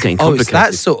 That's getting complicated. Oh,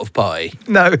 it's that sort of party?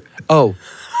 No. Oh.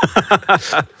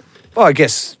 Well, I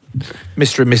guess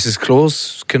Mr. and Mrs.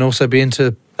 Claus can also be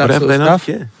into that whatever sort of stuff.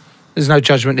 Like, yeah. There's no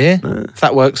judgment here. No. If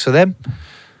that works for them,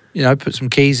 put some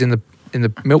keys in the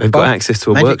milk They've bowl. got access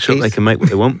to a workshop. Keys. They can make what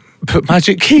they want. Put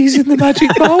magic keys in the magic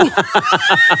bowl.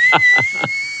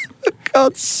 For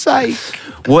God's sake.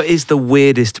 What is the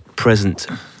weirdest present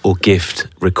or gift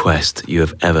request you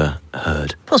have ever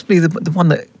heard? Possibly the one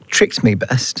that tricked me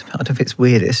best, I don't know if it's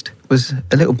weirdest, was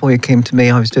a little boy who came to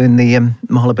me. I was doing the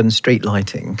Marylebone street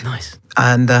lighting. Nice.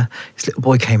 And this little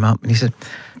boy came up and he said,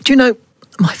 do you know,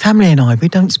 my family and I, we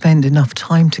don't spend enough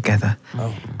time together.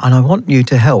 Oh. And I want you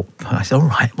to help. And I said, all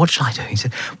right, what should I do? He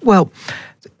said, well,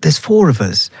 there's 4 of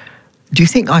us. Do you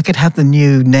think I could have the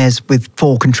new NES with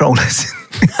 4 controllers?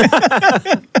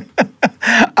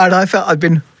 And I felt I'd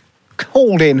been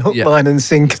hauled in hook, line and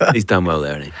sinker. He's done well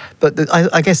there, hasn't he? But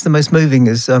I guess the most moving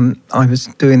is I was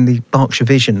doing the Berkshire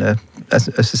Vision, a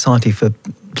society for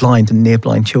blind and near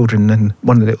blind children, and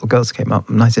one of the little girls came up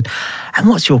and I said, and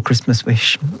what's your Christmas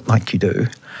wish, like you do?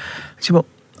 She said, well,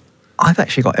 I've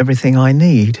actually got everything I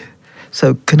need.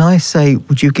 So can I say,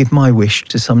 would you give my wish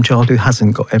to some child who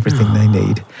hasn't got everything they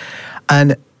need?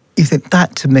 And you think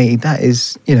that, to me, that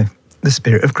is, the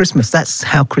spirit of Christmas. That's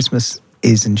how Christmas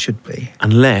is and should be.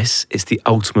 Unless it's the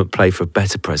ultimate play for a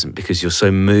better present because you're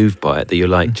so moved by it that you're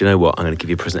like, do you know what? I'm going to give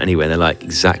you a present anyway. And they're like,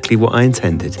 exactly what I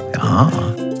intended.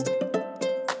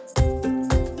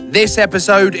 This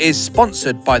episode is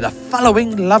sponsored by the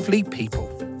following lovely people.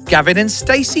 Gavin and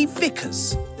Stacey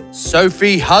Vickers.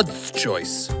 Sophie Hud's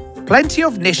Choice. Plenty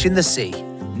of Nish in the Sea.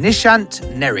 Nishant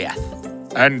Neriath.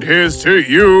 And here's to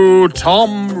you,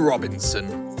 Tom Robinson.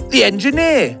 The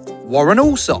Engineer. Warren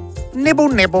Alsop. Nibble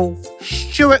Nibble,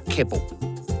 Stuart Kibble.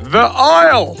 The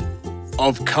Isle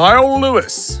of Kyle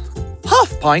Lewis.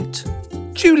 Half Pint,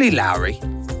 Julie Lowry.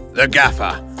 The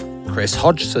Gaffer, Chris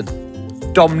Hodgson.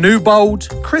 Dom Newbold,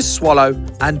 Chris Swallow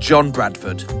and John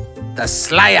Bradford. The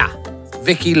Slayer,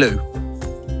 Vicky Lou.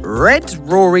 Red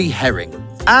Rory Herring.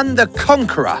 And the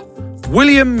Conqueror,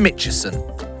 William Mitchison.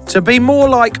 To be more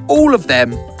like all of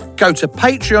them, go to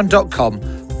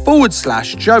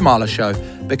patreon.com/Joe Marler Show.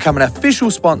 Become an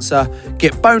official sponsor,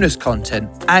 get bonus content,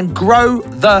 and grow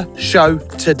the show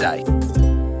today.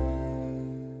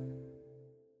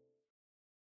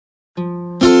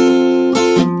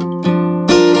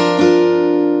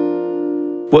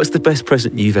 What's the best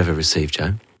present you've ever received,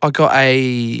 Joe? I got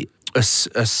a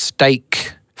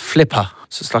steak flipper.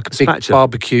 So it's like a big spatula?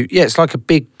 Barbecue. Yeah, it's like a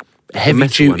big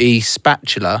heavy-duty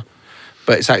spatula,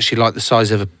 but it's actually like the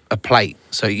size of a plate.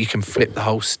 So you can flip the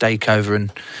whole steak over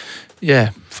and...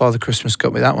 Yeah, Father Christmas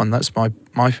got me that one. That's my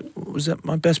was that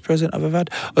my best present I've ever had?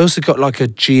 I also got like a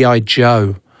G.I.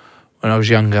 Joe when I was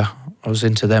younger. I was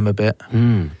into them a bit.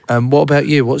 What about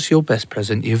you? What's your best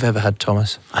present you've ever had,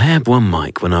 Thomas? I had one,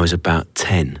 Mike, when I was about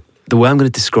 10. The way I'm going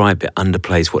to describe it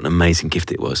underplays what an amazing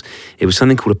gift it was. It was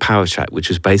something called a Power Track, which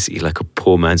was basically like a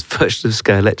poor man's version of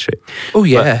Scalextric. Oh,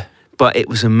 yeah. But it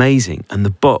was amazing, and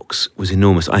the box was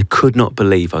enormous. I could not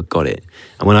believe I got it.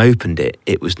 And when I opened it,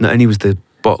 it was not only was the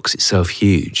box itself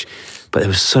huge, but there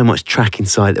was so much track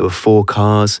inside. There were 4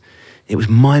 cars. It was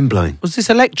mind-blowing. Was this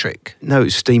electric? No, it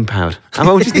was steam-powered.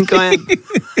 How old do you think I am?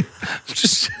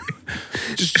 just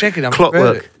checking.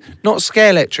 Clockwork. Not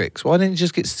Scalextrics. Why didn't you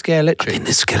just get Scalextric? I think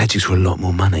the Scalextrics were a lot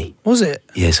more money. Was it?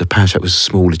 Yeah, so Power Track was a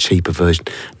smaller, cheaper version.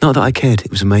 Not that I cared.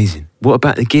 It was amazing. What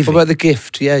about the giving? What about the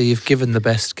gift? Yeah, you've given the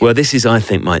best gift. Well, this is, I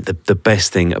think, Mike, the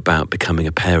best thing about becoming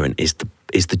a parent is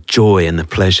the joy and the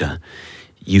pleasure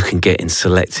you can get in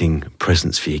selecting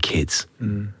presents for your kids.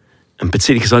 And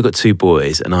particularly because I got 2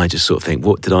 boys, and I just sort of think,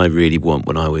 what did I really want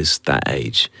when I was that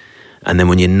age? And then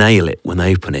when you nail it, when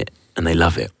they open it and they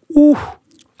love it, ooh,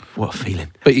 what a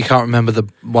feeling. But you can't remember the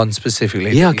one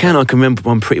specifically? Yeah, I can. I can remember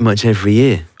one pretty much every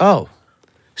year. Oh.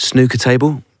 Snooker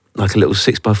table, like a little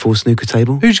 6x4 snooker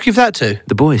table. Who'd you give that to?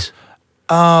 The boys.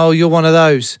 Oh, you're one of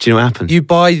those. Do you know what happened? You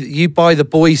buy the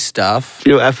boys' stuff. Do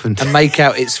you know what happened? And make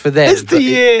out it's for them. It's the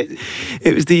year.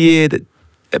 It was the year that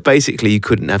basically you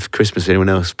couldn't have Christmas with anyone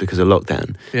else because of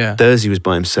lockdown. Yeah. Dursley was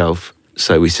by himself,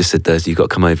 so we just said, Dursley, you've got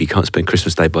to come over. You can't spend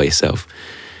Christmas Day by yourself.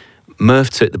 Murph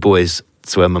took the boys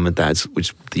to her mum and dad's,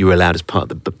 which you were allowed as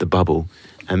part of the bubble.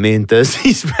 And me and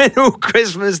Dursley spent all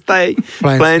Christmas Day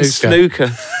playing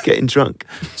snooker, getting drunk.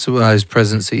 So one of those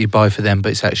presents that you buy for them,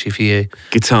 but it's actually for you.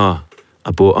 Guitar. I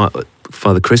bought,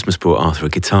 Father Christmas brought Arthur a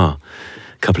guitar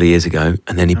a couple of years ago,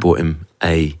 and then he bought him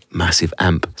a massive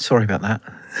amp. Sorry about that.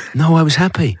 No, I was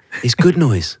happy. It's good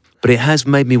noise. But it has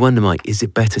made me wonder, Mike, is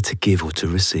it better to give or to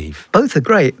receive? Both are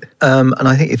great. And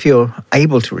I think if you're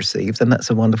able to receive, then that's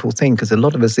a wonderful thing, because a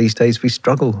lot of us these days, we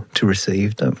struggle to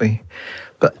receive, don't we?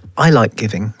 But I like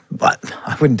giving, but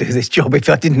I wouldn't do this job if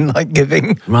I didn't like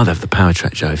giving. I'd rather have the Power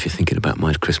Track, Joe, if you're thinking about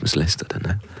my Christmas list. I don't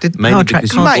know. Power Track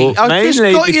Mate, I've just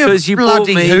got you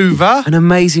bloody Hoover. An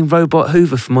amazing robot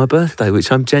Hoover for my birthday,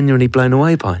 which I'm genuinely blown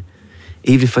away by,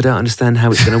 even if I don't understand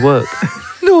how it's going to work.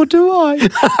 Nor do I.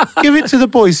 Give it to the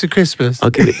boys for Christmas.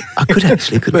 I'll give it. I could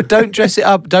actually. But don't dress it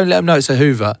up. Don't let them know it's a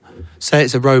Hoover. Say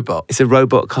it's a robot. It's a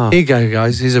robot car. Here you go,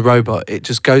 guys. Here's a robot. It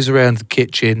just goes around the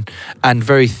kitchen and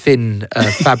very thin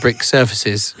fabric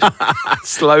surfaces.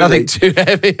 Slowly. Nothing too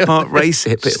heavy. Can't race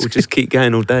it, but it will just keep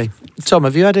going all day. Tom,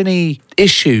 have you had any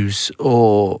issues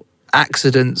or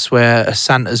accidents where a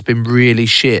Santa's been really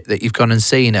shit that you've gone and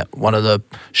seen at one of the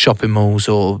shopping malls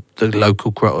or the local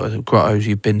grottos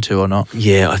you've been to or not?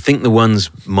 Yeah, I think the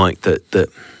ones, Mike, that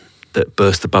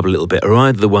burst the bubble a little bit are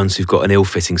either the ones who've got an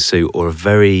ill-fitting suit or are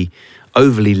very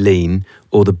overly lean,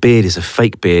 or the beard is a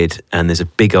fake beard and there's a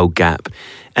big old gap.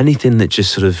 Anything that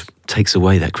just sort of takes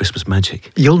away that Christmas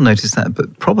magic. You'll notice that,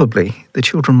 but probably the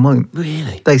children won't.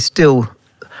 Really? They still,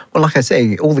 well, like I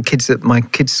say, all the kids at my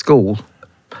kids' school,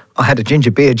 I had a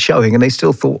ginger beard showing and they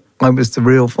still thought I was the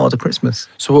real Father Christmas.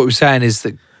 So what we're saying is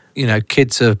that, you know,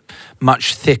 kids are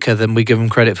much thicker than we give them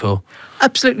credit for.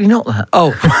 Absolutely not that.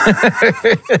 Oh.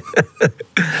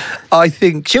 I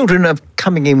think children are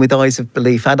coming in with eyes of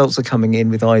belief. Adults are coming in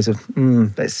with eyes of,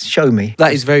 let's show me.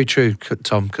 That is very true,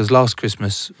 Tom, because last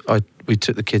Christmas we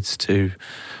took the kids to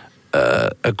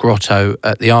a grotto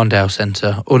at the Arndale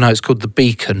Centre. Or no, it's called the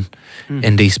Beacon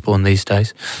in Eastbourne these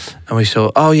days. And we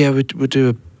thought, oh yeah, we'll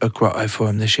do a grotto for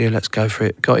him this year, let's go for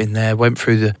it. Got in there, went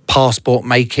through the passport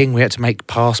making. We had to make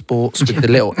passports with the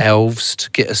little elves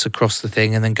to get us across the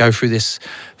thing, and then go through this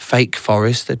fake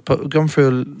forest. They'd gone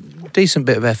through a decent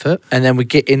bit of effort, and then we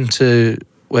get into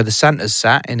where the Santa's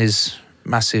sat in his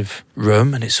massive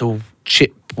room, and it's all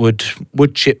wood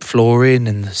chip flooring,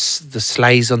 and the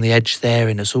sleighs on the edge there,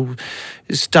 and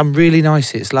it's done really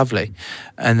nicely. It's lovely.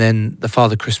 And then the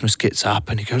Father Christmas gets up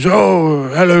and he goes, "Oh,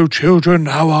 hello children,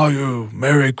 how are you?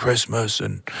 Merry Christmas,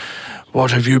 and what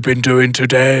have you been doing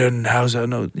today, and how's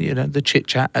that?" You know, the chit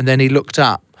chat. And then he looked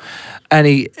up and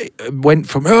he went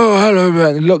from, "Oh, hello,"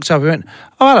 and he looked up and went,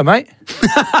 "Oh, hello, mate."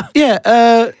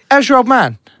 "Yeah, how's your old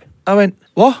man?" I went,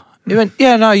 "What?" He went,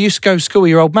 "Yeah, no, I used to go to school with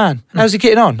your old man. How's he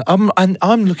getting on?"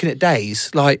 I'm looking at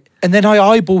Days, like, and then I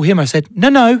eyeball him. I said,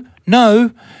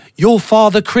 No, your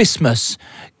Father Christmas.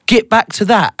 Get back to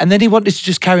that. And then he wanted to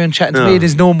just carry on chatting to me in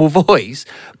his normal voice.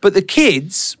 But the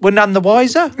kids were none the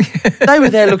wiser. They were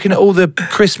there looking at all the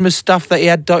Christmas stuff that he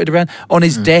had dotted around on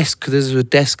his desk, because there's a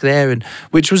desk there, and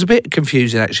which was a bit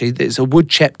confusing, actually. It's a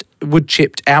wood-chipped wood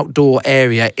chipped outdoor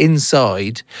area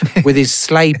inside with his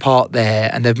sleigh part there,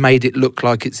 and they've made it look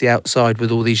like it's the outside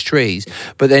with all these trees.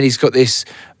 But then he's got this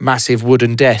massive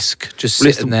wooden desk just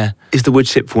sitting there. Is the wood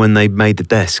chipped when they made the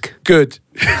desk? Good.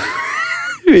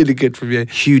 Really good from you.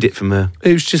 Hewed it from a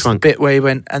It was just trunk. a bit where he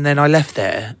went, and then I left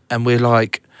there, and we're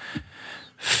like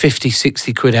 50,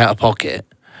 60 quid out of pocket.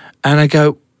 And I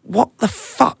go, what the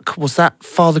fuck was that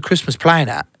Father Christmas playing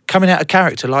at? Coming out of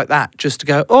character like that, just to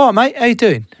go, all right, mate, how you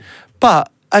doing?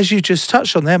 But as you just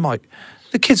touched on there, Mike,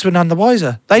 the kids were none the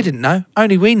wiser. They didn't know.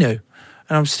 Only we knew.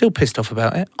 And I'm still pissed off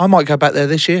about it. I might go back there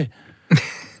this year.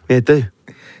 Yeah, do.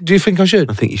 Do you think I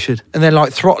should? I think you should. And then,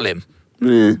 like, throttle him?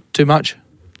 Too much?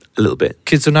 A little bit.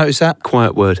 Kids will notice that?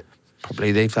 Quiet word.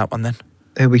 Probably leave that one then.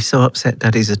 They'll be so upset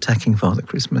Daddy's attacking Father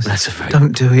Christmas. That's a very...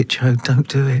 Don't do it, Joe. Don't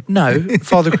do it. No,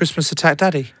 Father Christmas attacked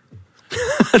Daddy.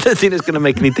 I don't think it's going to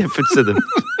make any difference to them.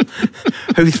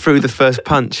 Who threw the first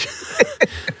punch?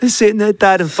 They're sitting there,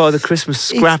 Dad and Father Christmas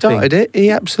scrapping. He started it. He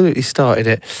absolutely started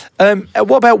it.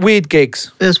 What about weird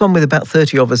gigs? There's one with about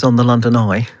 30 of us on the London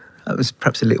Eye. That was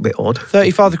perhaps a little bit odd.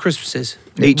 30 Father Christmases?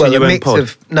 Each in your a own mix pod?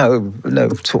 of no,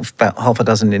 sort of about half a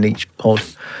dozen in each pod.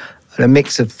 And a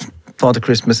mix of Father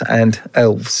Christmas and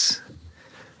elves.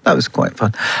 That was quite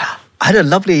fun. I had a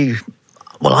lovely,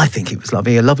 well, I think it was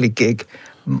lovely, a lovely gig.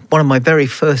 One of my very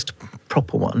first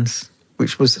proper ones,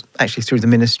 which was actually through the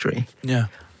ministry. Yeah.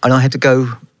 And I had to go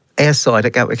airside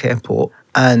at Gatwick Airport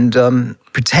and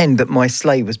pretend that my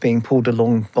sleigh was being pulled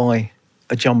along by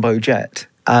a jumbo jet.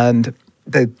 And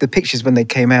the pictures when they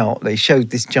came out, they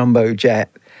showed this jumbo jet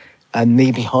and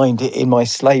me behind it in my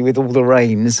sleigh with all the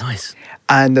reins. Nice.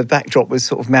 And the backdrop was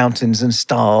sort of mountains and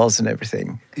stars and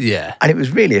everything. Yeah. And it was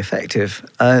really effective.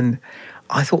 And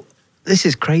I thought, this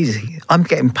is crazy. I'm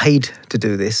getting paid to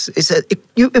do this.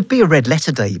 It'd be a red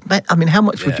letter day. I mean, how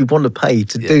much would you want to pay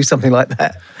to do something like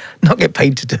that? Not get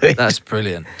paid to do it. That's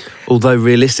brilliant. Although,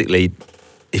 realistically,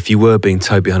 if you were being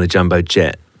towed behind a jumbo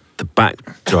jet, the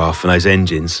backdraft and those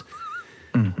engines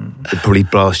would probably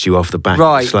blast you off the back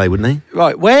of the sleigh, wouldn't they?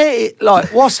 Right.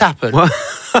 What's happened?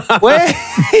 Where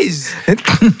is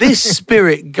this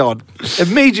spirit gone?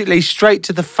 Immediately straight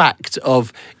to the fact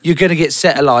of you're going to get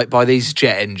set alight by these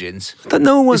jet engines.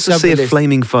 No one wants to see a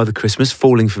flaming Father Christmas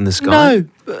falling from the sky.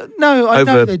 No, I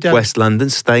know over they don't. West London,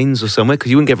 Staines or somewhere,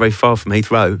 because you wouldn't get very far from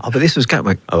Heathrow. Oh, but this was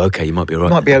Gatwick. Oh, okay, you might be all right.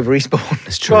 Might be over Eastbourne.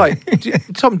 That's true. Right.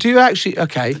 Tom, do you actually...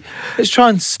 Okay, let's try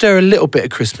and stir a little bit of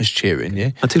Christmas cheer in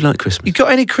you. I do like Christmas. You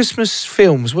got any Christmas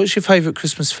films? What's your favourite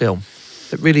Christmas film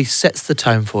that really sets the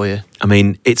tone for you? I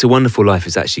mean, It's a Wonderful Life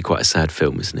is actually quite a sad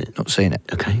film, isn't it? Not seen it.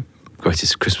 Okay.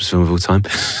 Greatest Christmas film of all time.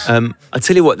 I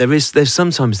tell you what, there's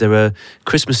sometimes there are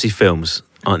Christmassy films,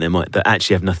 aren't there, Mike, that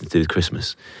actually have nothing to do with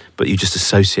Christmas, but you just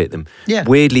associate them. Yeah.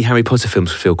 Weirdly, Harry Potter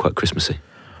films feel quite Christmassy.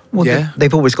 Well,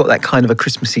 they've always got that kind of a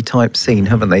Christmassy type scene,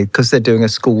 haven't they? Because they're doing a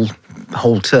school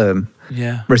whole term.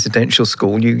 Yeah. Residential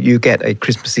school. You get a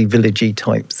Christmassy villagey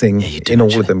type thing in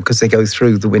all of them because they go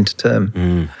through the winter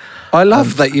term. I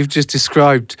love that you've just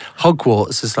described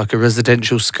Hogwarts as like a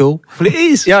residential school. Well, it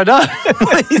is. Yeah, I know.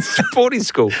 It's a boarding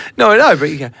school. No, I know, but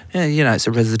you go, yeah, it's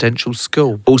a residential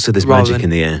school. Also, there's magic in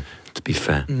the air, to be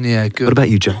fair. Yeah, good. What about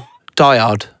you, John? Die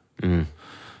Hard.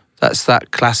 That's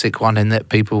that classic one in that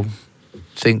people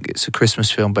think it's a Christmas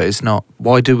film, but it's not.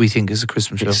 Why do we think it's a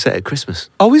Christmas film? It's set at Christmas.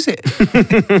 Oh, is it?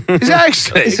 Is it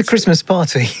actually? It's a Christmas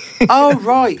party. Oh,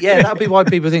 right. Yeah, that'd be why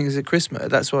people think it's a Christmas.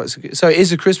 That's why so it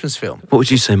is a Christmas film. What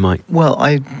would you say, Mike? Well,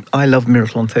 I love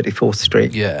Miracle on 34th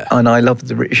Street. Yeah. And I love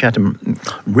the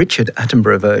Richard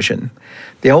Attenborough version.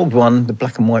 The old one, the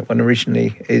black and white one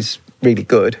originally, is really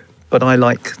good, but I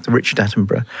like the Richard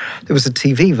Attenborough. There was a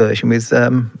TV version with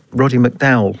Roddy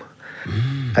McDowall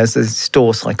as the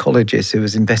store psychologist who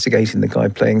was investigating the guy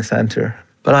playing Santa.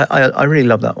 But I really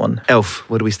love that one. Elf.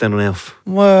 Where do we stand on Elf?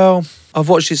 Well, I've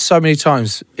watched it so many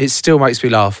times. It still makes me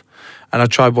laugh. And I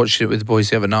tried watching it with the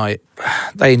boys the other night.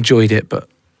 They enjoyed it, but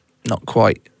not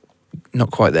quite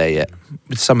there yet.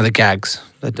 With some of the gags,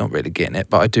 they're not really getting it,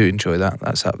 but I do enjoy that.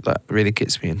 That really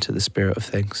gets me into the spirit of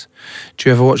things. Do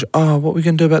you ever watch, what are we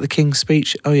going to do about the King's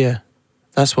speech? Oh, yeah.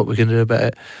 That's what we're going to do about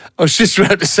it. I was just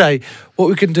about to say, what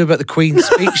we can do about the Queen's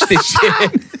speech this year.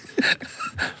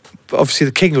 But obviously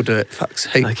the King will do it,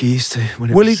 fuck's sake. Like he used to.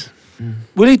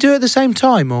 Will he do it at the same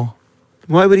time, or?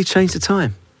 Why would he change the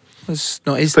time? It's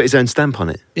not his... Put his own stamp on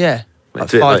it. Yeah. Like, Like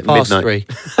do it 5 like past midnight.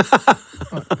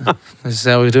 3. This is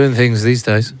how we're doing things these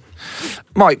days.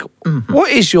 Mike,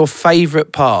 what is your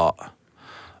favourite part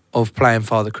of playing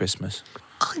Father Christmas?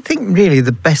 I think really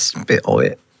the best bit of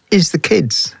it is the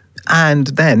kids and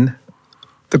then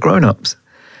the grown-ups.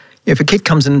 If a kid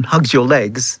comes and hugs your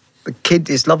legs, the kid,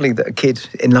 it's lovely that a kid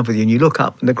in love with you and you look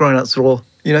up and the grown-ups are all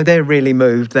You know, they're really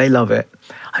moved. They love it.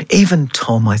 Even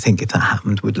Tom, I think, if that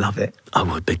happened, would love it. I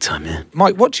would, big time, yeah.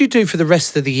 Mike, what do you do for the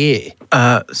rest of the year?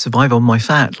 Survive on my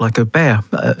fat like a bear.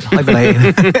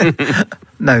 Hibernate.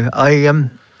 No,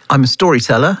 I'm a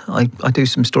storyteller. I do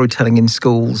some storytelling in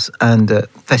schools and at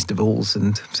festivals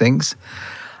and things.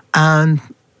 And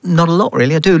not a lot,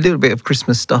 really. I do a little bit of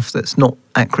Christmas stuff that's not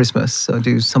at Christmas. So I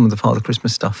do some of the Father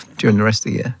Christmas stuff during the rest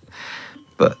of the year.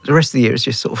 But the rest of the year is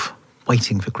just sort of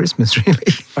waiting for Christmas,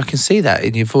 really. I can see that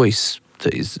in your voice,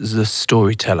 that is a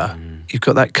storyteller. You've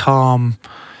got that calm,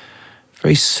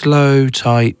 very slow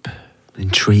type.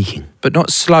 Intriguing. But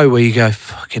not slow where you go,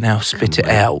 fucking hell, spit it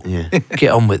out. Yeah.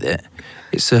 Get on with it.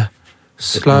 It's a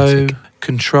slow,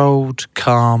 controlled,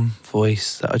 calm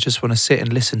voice that I just want to sit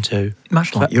and listen to.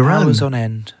 Much like your own. Hours on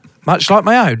end. Much like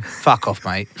my own. Fuck off,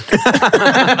 mate.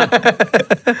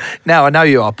 Now, I know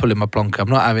you are pulling my plonker. I'm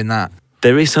not having that.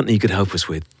 There is something you could help us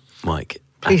with, Mike.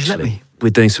 Please let me. We're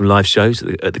doing some live shows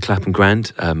at the Clapham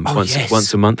Grand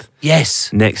once a month.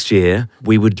 Yes. Next year,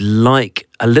 we would like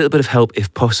a little bit of help,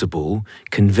 if possible,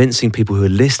 convincing people who are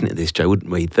listening to this, Joe,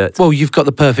 wouldn't we? That well, you've got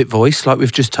the perfect voice, like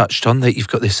we've just touched on, that you've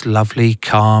got this lovely,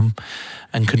 calm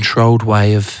and controlled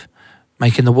way of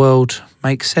making the world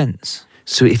make sense.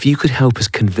 So if you could help us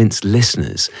convince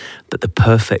listeners that the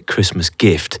perfect Christmas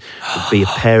gift would be a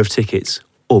pair of tickets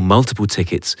or multiple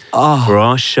tickets for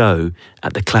our show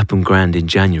at the Clapham Grand in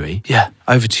January. Yeah,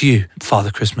 over to you, Father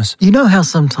Christmas. You know how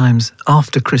sometimes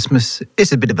after Christmas,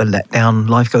 it's a bit of a letdown,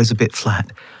 life goes a bit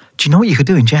flat. Do you know what you could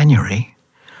do in January?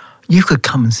 You could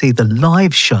come and see the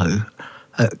live show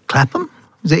at Clapham.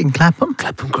 Is it in Clapham?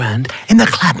 Clapham Grand. In the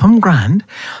Clapham Grand,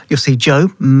 you'll see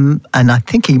Joe, and I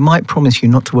think he might promise you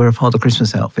not to wear a Father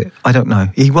Christmas outfit. I don't know.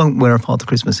 He won't wear a Father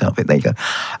Christmas outfit. There you go.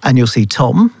 And you'll see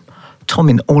Tom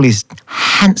in all his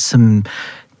handsome,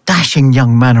 dashing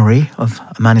young mannery of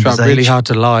a man of his age. Really hard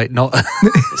to lie, not...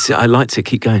 See, I liked it.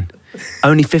 Keep going.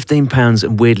 Only £15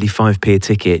 and weirdly 5p a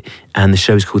ticket, and the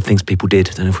show's called Things People Did.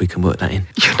 I don't know if we can work that in.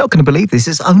 You're not going to believe this.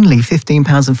 It's only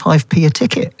 £15 and 5p a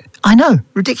ticket. I know.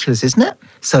 Ridiculous, isn't it?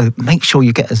 So make sure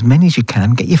you get as many as you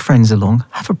can. Get your friends along.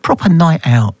 Have a proper night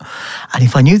out. And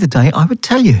if I knew the day, I would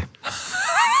tell you.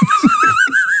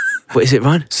 What is it,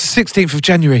 Ryan? It's the 16th of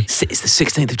January. It's the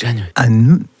 16th of January.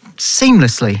 And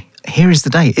seamlessly, here is the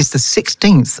day. It's the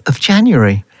 16th of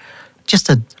January. Just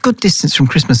a good distance from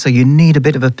Christmas, so you need a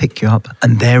bit of a pick-you-up.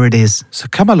 And there it is. So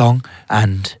come along,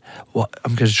 and what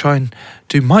I'm going to try and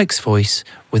do Mike's voice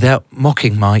without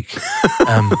mocking Mike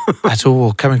at all,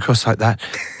 or coming across like that.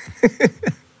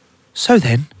 So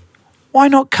then, why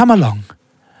not come along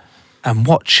and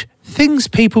watch Things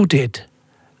People Did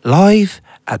live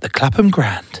at the Clapham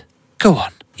Grand? Go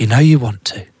on, you know you want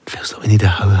to. Feels like we need a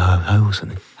ho, ho, ho or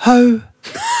something. Ho,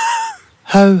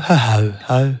 ho, ho, ho,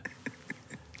 ho.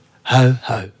 Ho,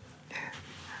 ho.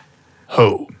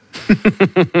 Ho.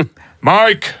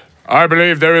 Mike, I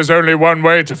believe there is only one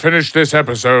way to finish this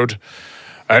episode,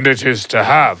 and it is to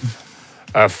have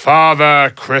a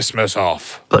Father Christmas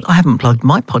off. But I haven't plugged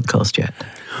my podcast yet.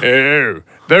 Oh,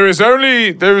 there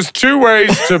is two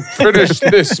ways to finish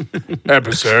this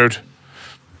episode.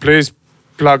 Please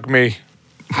plug me.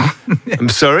 I'm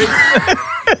sorry?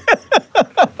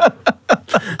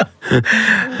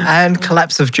 And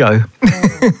collapse of Joe.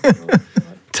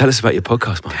 Tell us about your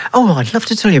podcast, Mike. Oh, I'd love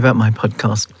to tell you about my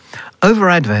podcast. Over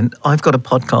Advent, I've got a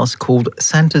podcast called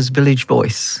Santa's Village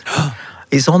Voice.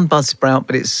 It's on Buzzsprout,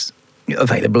 but it's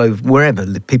available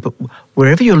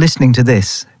wherever you're listening to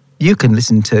this, you can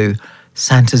listen to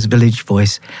Santa's Village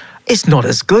Voice. It's not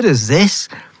as good as this,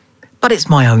 but it's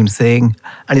my own thing,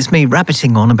 and it's me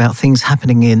rabbiting on about things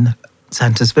happening in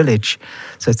Santa's Village.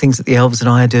 So things that the elves and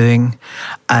I are doing,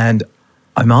 and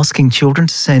I'm asking children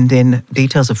to send in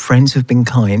details of friends who've been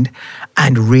kind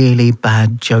and really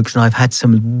bad jokes, and I've had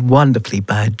some wonderfully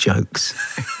bad jokes,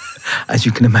 as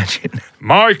you can imagine.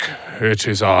 Mike, it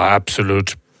is our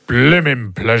absolute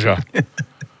blimmin' pleasure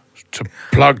to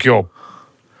plug your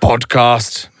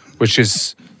podcast, which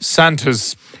is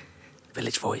Santa's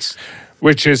Village Voice.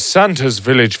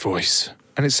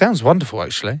 And it sounds wonderful,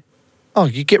 actually. Oh,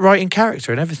 you get right in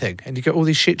character and everything, and you get all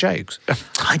these shit jokes.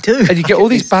 I do. And you get all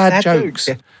these bad jokes.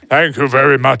 Yeah. Thank you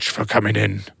very much for coming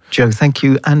in. Joe, thank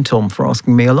you, and Tom, for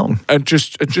asking me along. And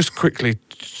just quickly,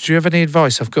 do you have any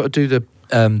advice? I've got to do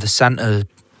the Santa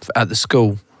at the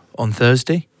school on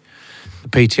Thursday. The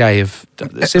PTA have,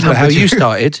 similar how you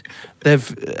started,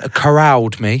 they've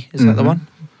corralled me. Is that the one?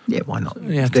 Yeah, why not?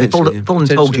 Yeah, They've told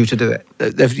you to do it.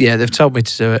 They've told me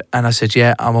to do it, and I said,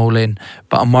 yeah, I'm all in.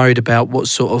 But I'm worried about what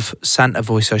sort of Santa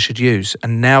voice I should use.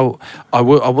 And now I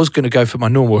was going to go for my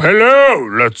normal.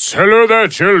 Hello there,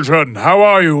 children. How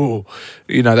are you?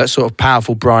 You know, that sort of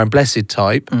powerful Brian Blessed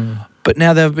type. But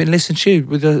now they've been listening to you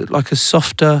with a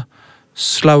softer,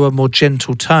 slower, more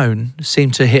gentle tone.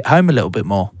 Seem to hit home a little bit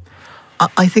more.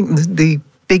 I think the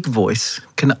big voice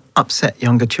can upset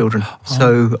younger children.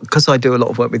 So, because I do a lot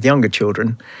of work with younger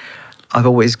children, I've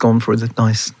always gone for the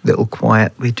nice little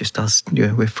quiet. We just us,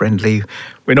 we're friendly.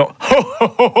 We're not.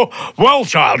 Well,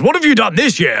 child, what have you done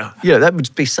this year? Yeah, that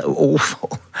would be so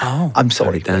awful. Oh, I'm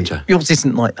sorry, Danger. Yours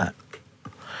isn't like that.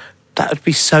 That would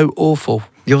be so awful.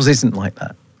 Yours isn't like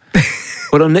that.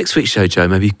 Well, on next week's show, Joe,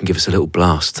 maybe you can give us a little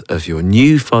blast of your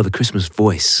new Father Christmas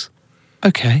voice.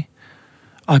 Okay,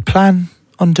 I plan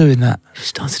on doing that. You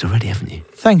started already, haven't you?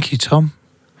 Thank you, Tom.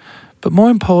 But more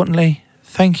importantly,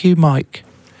 thank you, Mike.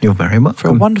 You're very welcome. For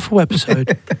a wonderful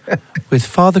episode with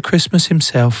Father Christmas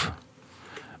himself.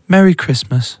 Merry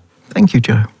Christmas. Thank you,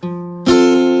 Joe.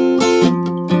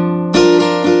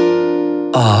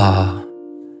 Ah,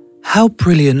 how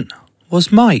brilliant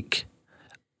was Mike?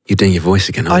 You're doing your voice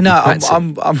again. I know.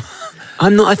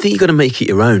 I'm not. I think you've got to make it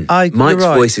your own. Mike's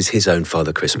right. voice is his own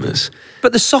Father Christmas.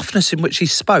 But the softness in which he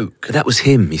spoke. That was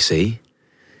him, you see.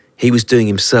 He was doing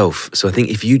himself. So I think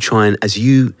if you try and, as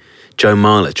you, Joe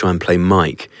Marler, try and play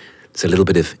Mike, there's a little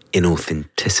bit of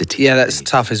inauthenticity. Yeah, that's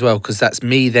tough as well, because that's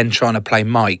me then trying to play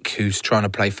Mike, who's trying to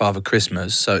play Father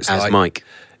Christmas. So it's as like Mike.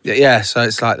 Yeah, so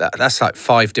it's like that. That's like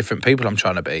 5 different people I'm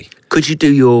trying to be. Could you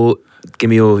give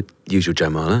me your usual Joe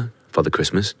Marler, Father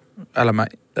Christmas? Hello,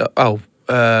 mate.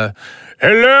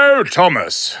 Hello,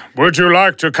 Thomas. Would you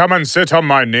like to come and sit on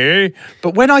my knee?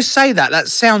 But when I say that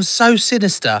sounds so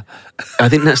sinister. I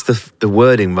think that's the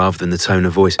wording rather than the tone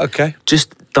of voice. Okay.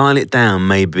 Just dial it down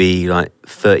maybe like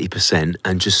 30%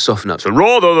 and just soften up. So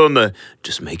rather than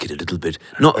just make it a little bit,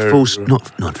 not full.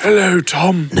 Hello,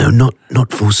 Tom. No,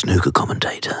 not full snooker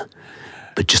commentator,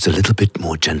 but just a little bit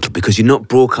more gentle because you're not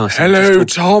broadcasting. Hello,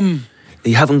 Tom.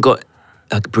 You haven't got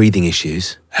breathing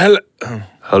issues. Hello.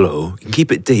 You can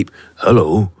keep it deep.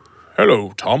 Hello.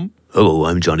 Hello, Tom. Hello,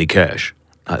 I'm Johnny Cash.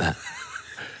 Like that.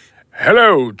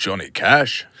 Hello, Johnny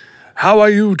Cash. How are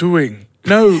you doing?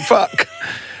 No, fuck.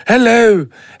 Hello.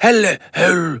 No,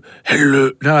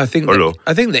 I think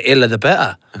the iller the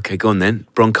better. Okay, go on then.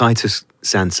 Bronchitis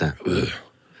Santa.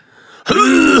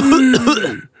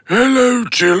 Hello,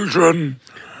 children.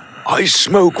 I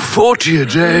smoke 40 a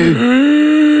day,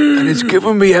 and it's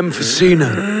given me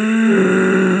emphysema.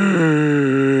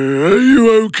 Are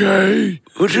you okay?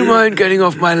 Would you mind getting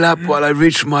off my lap while I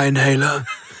reach for my inhaler?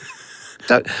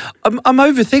 I'm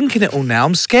overthinking it all now.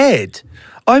 I'm scared.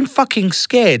 I'm fucking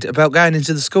scared about going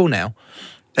into the school now.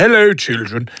 Hello,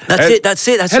 children. That's it. That's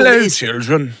all it is. Hello,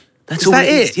 children. That's all it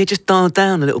is. Yeah, just dial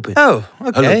down a little bit. Oh,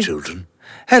 okay. Hello, children.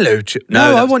 Hello,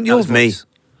 No, I want your voice. Me.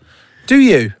 Do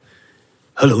you?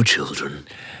 Hello, children.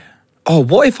 Oh,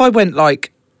 what if I went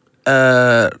like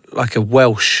a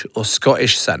Welsh or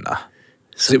Scottish Santa?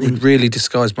 So it would really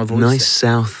disguise my voice. Nice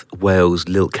South Wales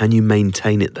lilt. Can you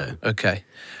maintain it though? Okay.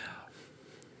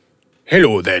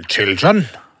 Hello there, children.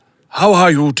 How are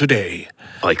you today?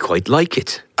 I quite like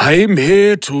it. I'm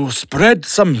here to spread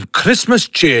some Christmas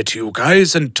cheer to you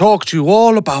guys and talk to you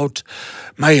all about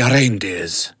my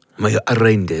reindeers. My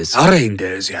reindeers?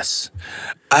 Reindeers, yes.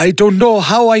 I don't know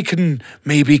how I can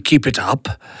maybe keep it up,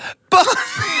 but...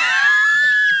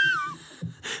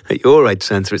 At your age,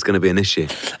 Santa, it's going to be an issue.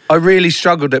 I really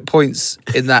struggled at points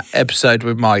in that episode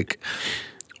with Mike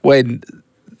when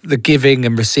the giving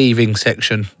and receiving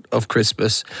section of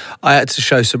Christmas, I had to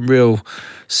show some real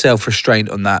self-restraint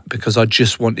on that because I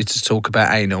just wanted to talk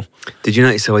about anal. Did you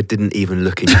notice how I didn't even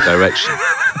look in your direction?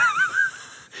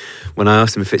 When I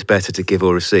asked him if it's better to give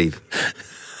or receive.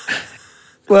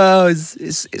 Well,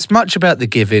 it's much about the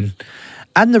giving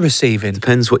and the receiving.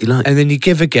 Depends what you like. And then you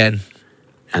give again.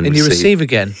 And you receive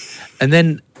again. And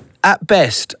then, at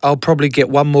best, I'll probably get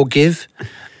one more give,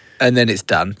 and then it's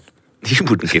done. You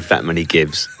wouldn't give that many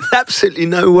gives. Absolutely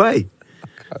no way.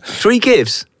 3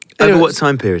 gives? Over what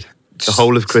time period? The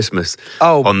whole of Christmas.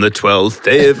 Oh. On the 12th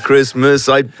day of Christmas,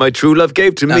 my true love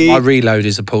gave to me. My reload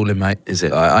is appalling, mate. Is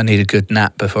it? I need a good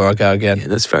nap before I go again. Yeah,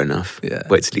 that's fair enough. Yeah.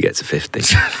 Wait till you get to 50.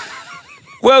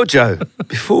 Well, Joe,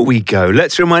 before we go,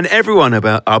 let's remind everyone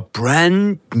about our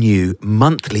brand new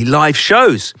monthly live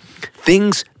shows.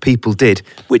 Things People Did,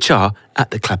 which are at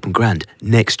the Clapham Grand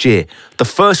next year. The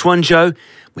first one, Joe,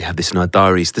 we have this in our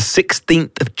diaries, the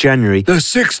 16th of January. The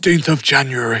 16th of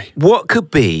January. What could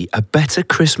be a better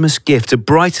Christmas gift to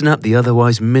brighten up the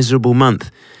otherwise miserable month?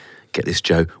 Get this,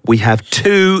 Joe. We have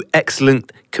 2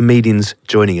 excellent comedians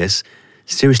joining us.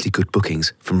 Seriously good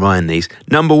bookings from Ryan these.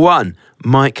 Number 1,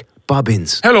 Mike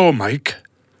Bubbins. Hello, Mike.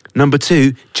 Number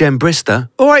 2, Jen Brister.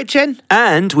 All right, Jen.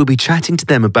 And we'll be chatting to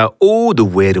them about all the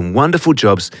weird and wonderful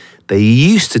jobs they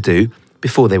used to do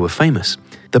before they were famous.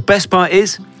 The best part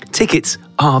is, tickets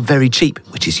are very cheap,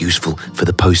 which is useful for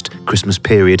the post-Christmas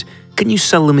period. Can you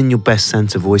sell them in your best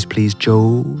Santa voice, please,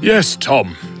 Joel? Yes,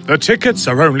 Tom. The tickets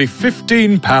are only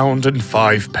 £15 and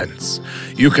 5 pence.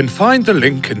 You can find the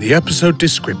link in the episode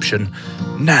description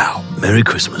now. Merry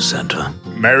Christmas, Santa.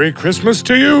 Merry Christmas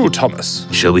to you, Thomas.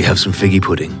 Shall we have some figgy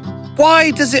pudding?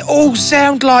 Why does it all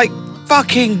sound like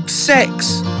fucking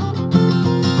sex?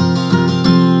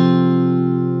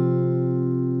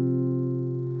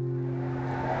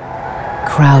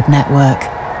 Crowd Network,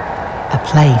 a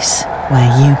place where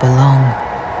you belong.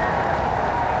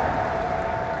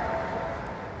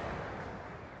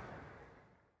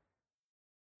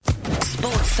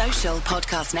 Sports Social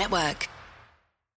Podcast Network.